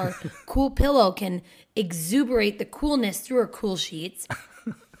 $90 cool pillow can exuberate the coolness through her cool sheets.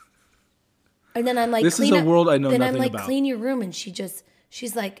 And then I'm like, This is a world I know then I'm nothing like, about. clean your room, and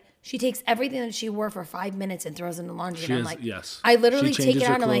she's like. She takes everything that she wore for 5 minutes and throws it in the laundry. She and I'm is, like, yes. I literally she take changes it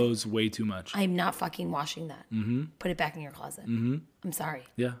her out and I'm like, clothes way too much. I'm not fucking washing that. Put it back in your closet. I'm sorry.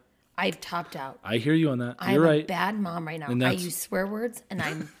 Yeah. I've topped out. I hear you on that. I'm You're a right. bad mom right now. And I that's- use swear words and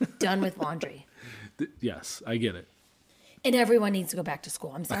I'm done with laundry. Yes, I get it. And everyone needs to go back to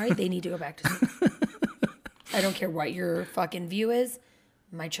school. I'm sorry. They need to go back to school. I don't care what your fucking view is.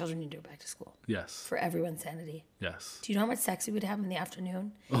 My children need to go back to school Yes. for everyone's sanity. Yes. Do you know how much sex we would have in the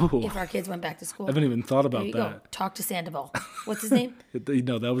afternoon Oh. if our kids went back to school? I haven't even thought about There you that. go. Talk to Sandoval. What's his name?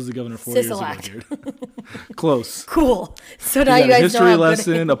 No, that was the governor 4 years ago. Sisolak. Dude. Close. Cool. So now We you got a guys know history how good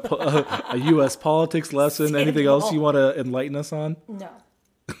lesson, a U.S. politics lesson, anything else you want to enlighten us on? No.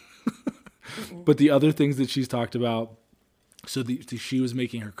 But the other things that she's talked about, so she was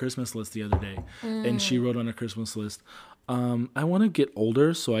making her Christmas list the other day, and she wrote on her Christmas list, I want to get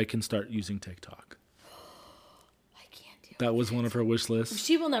older so I can start using TikTok. I can't do it. That was one of her wish lists.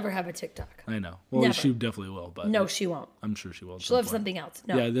 She will never have a TikTok. I know. Well, Never. she definitely will, but No, she won't. I'm sure she will. at She'll some have point. something else.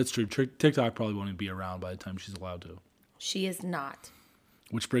 No, Yeah, that's true. TikTok probably won't even be around by the time she's allowed to. she is not.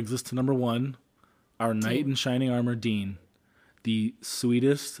 Which brings us to number 1, our knight in shining armor, Dean. The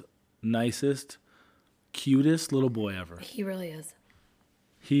sweetest, nicest, cutest little boy ever. He really is.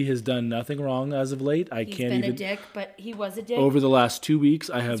 He has done nothing wrong as of late. I He's can't been even. a dick, but he was a dick. Over the last 2 weeks,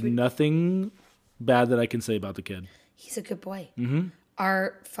 I have nothing bad that I can say about the kid. He's a good boy. Mm-hmm.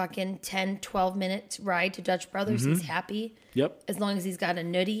 Our fucking 10, 12-minute ride to Dutch Brothers, he's happy. Yep. As long as he's got a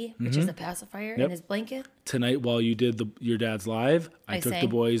nutty, which is a pacifier, in Yep. his blanket. Tonight, while you did your dad's live, I took the sang.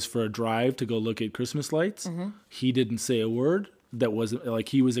 boys for a drive to go look at Christmas lights. He didn't say a word. That wasn't like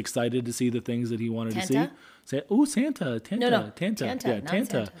he was excited to see the things that he wanted to see. Tanta? Say, oh, Santa, Tanta, No, Tanta, Tanta, yeah, not Tanta,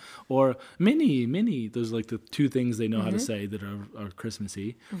 Santa. or Minnie. Those are like the 2 things they know how to say that are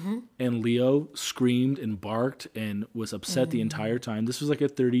Christmassy. And Leo screamed and barked and was upset the entire time. This was like a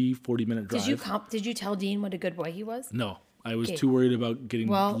 30, 40-minute drive. Did you tell Dean what a good boy he was? No, I was Okay. too worried about getting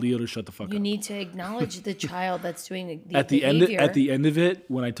Well, Leo to shut the fuck You up. need to acknowledge the child that's doing the At the behavior. end of it,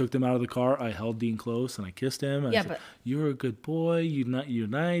 when I took them out of the car, I held Dean close and I kissed him. And Yeah, I said, but- "You're a good boy. You're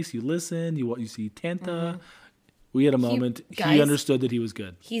nice. You listen. You see Tanta." We had a moment. Guys, he understood that he was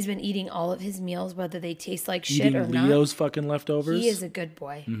good. He's been eating all of his meals, whether they taste like shit Eating or not. Leo's fucking leftovers. He is a good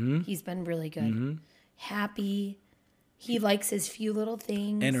boy. He's been really good. Happy. He likes his few little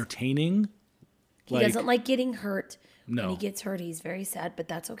things. Entertaining. He doesn't like getting hurt. No. When he gets hurt, he's very sad, but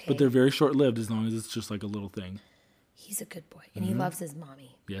that's okay. But they're very short-lived as long as it's just like a little thing. He's a good boy, and he loves his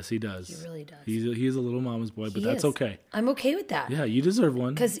mommy. Yes, he does. He really does. He's a little mama's boy, but that's okay. I'm okay with that. Yeah, you deserve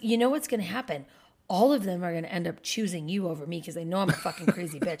one. Because you know what's going to happen? All of them are going to end up choosing you over me because they know I'm a fucking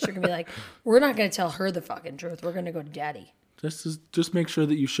crazy bitch. They're going to be like, we're not going to tell her the fucking truth. We're going to go to daddy. Just make sure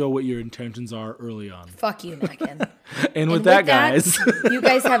that you show what your intentions are early on. Fuck you, Mackin. And with that, guys. You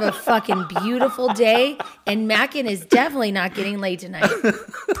guys have a fucking beautiful day. And Mackin is definitely not getting laid tonight.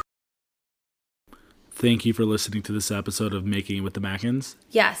 Thank you for listening to this episode of Making It with the Mackins.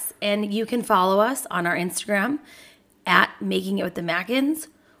 Yes, and you can follow us on our Instagram at Making It with the Mackins,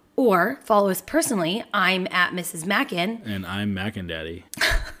 or follow us personally. I'm at Mrs. Mackin. And I'm Mackin Daddy.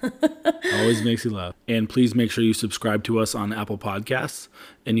 Always makes you laugh. And please make sure you subscribe to us on Apple Podcasts.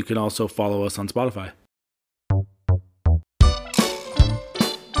 And you can also follow us on Spotify.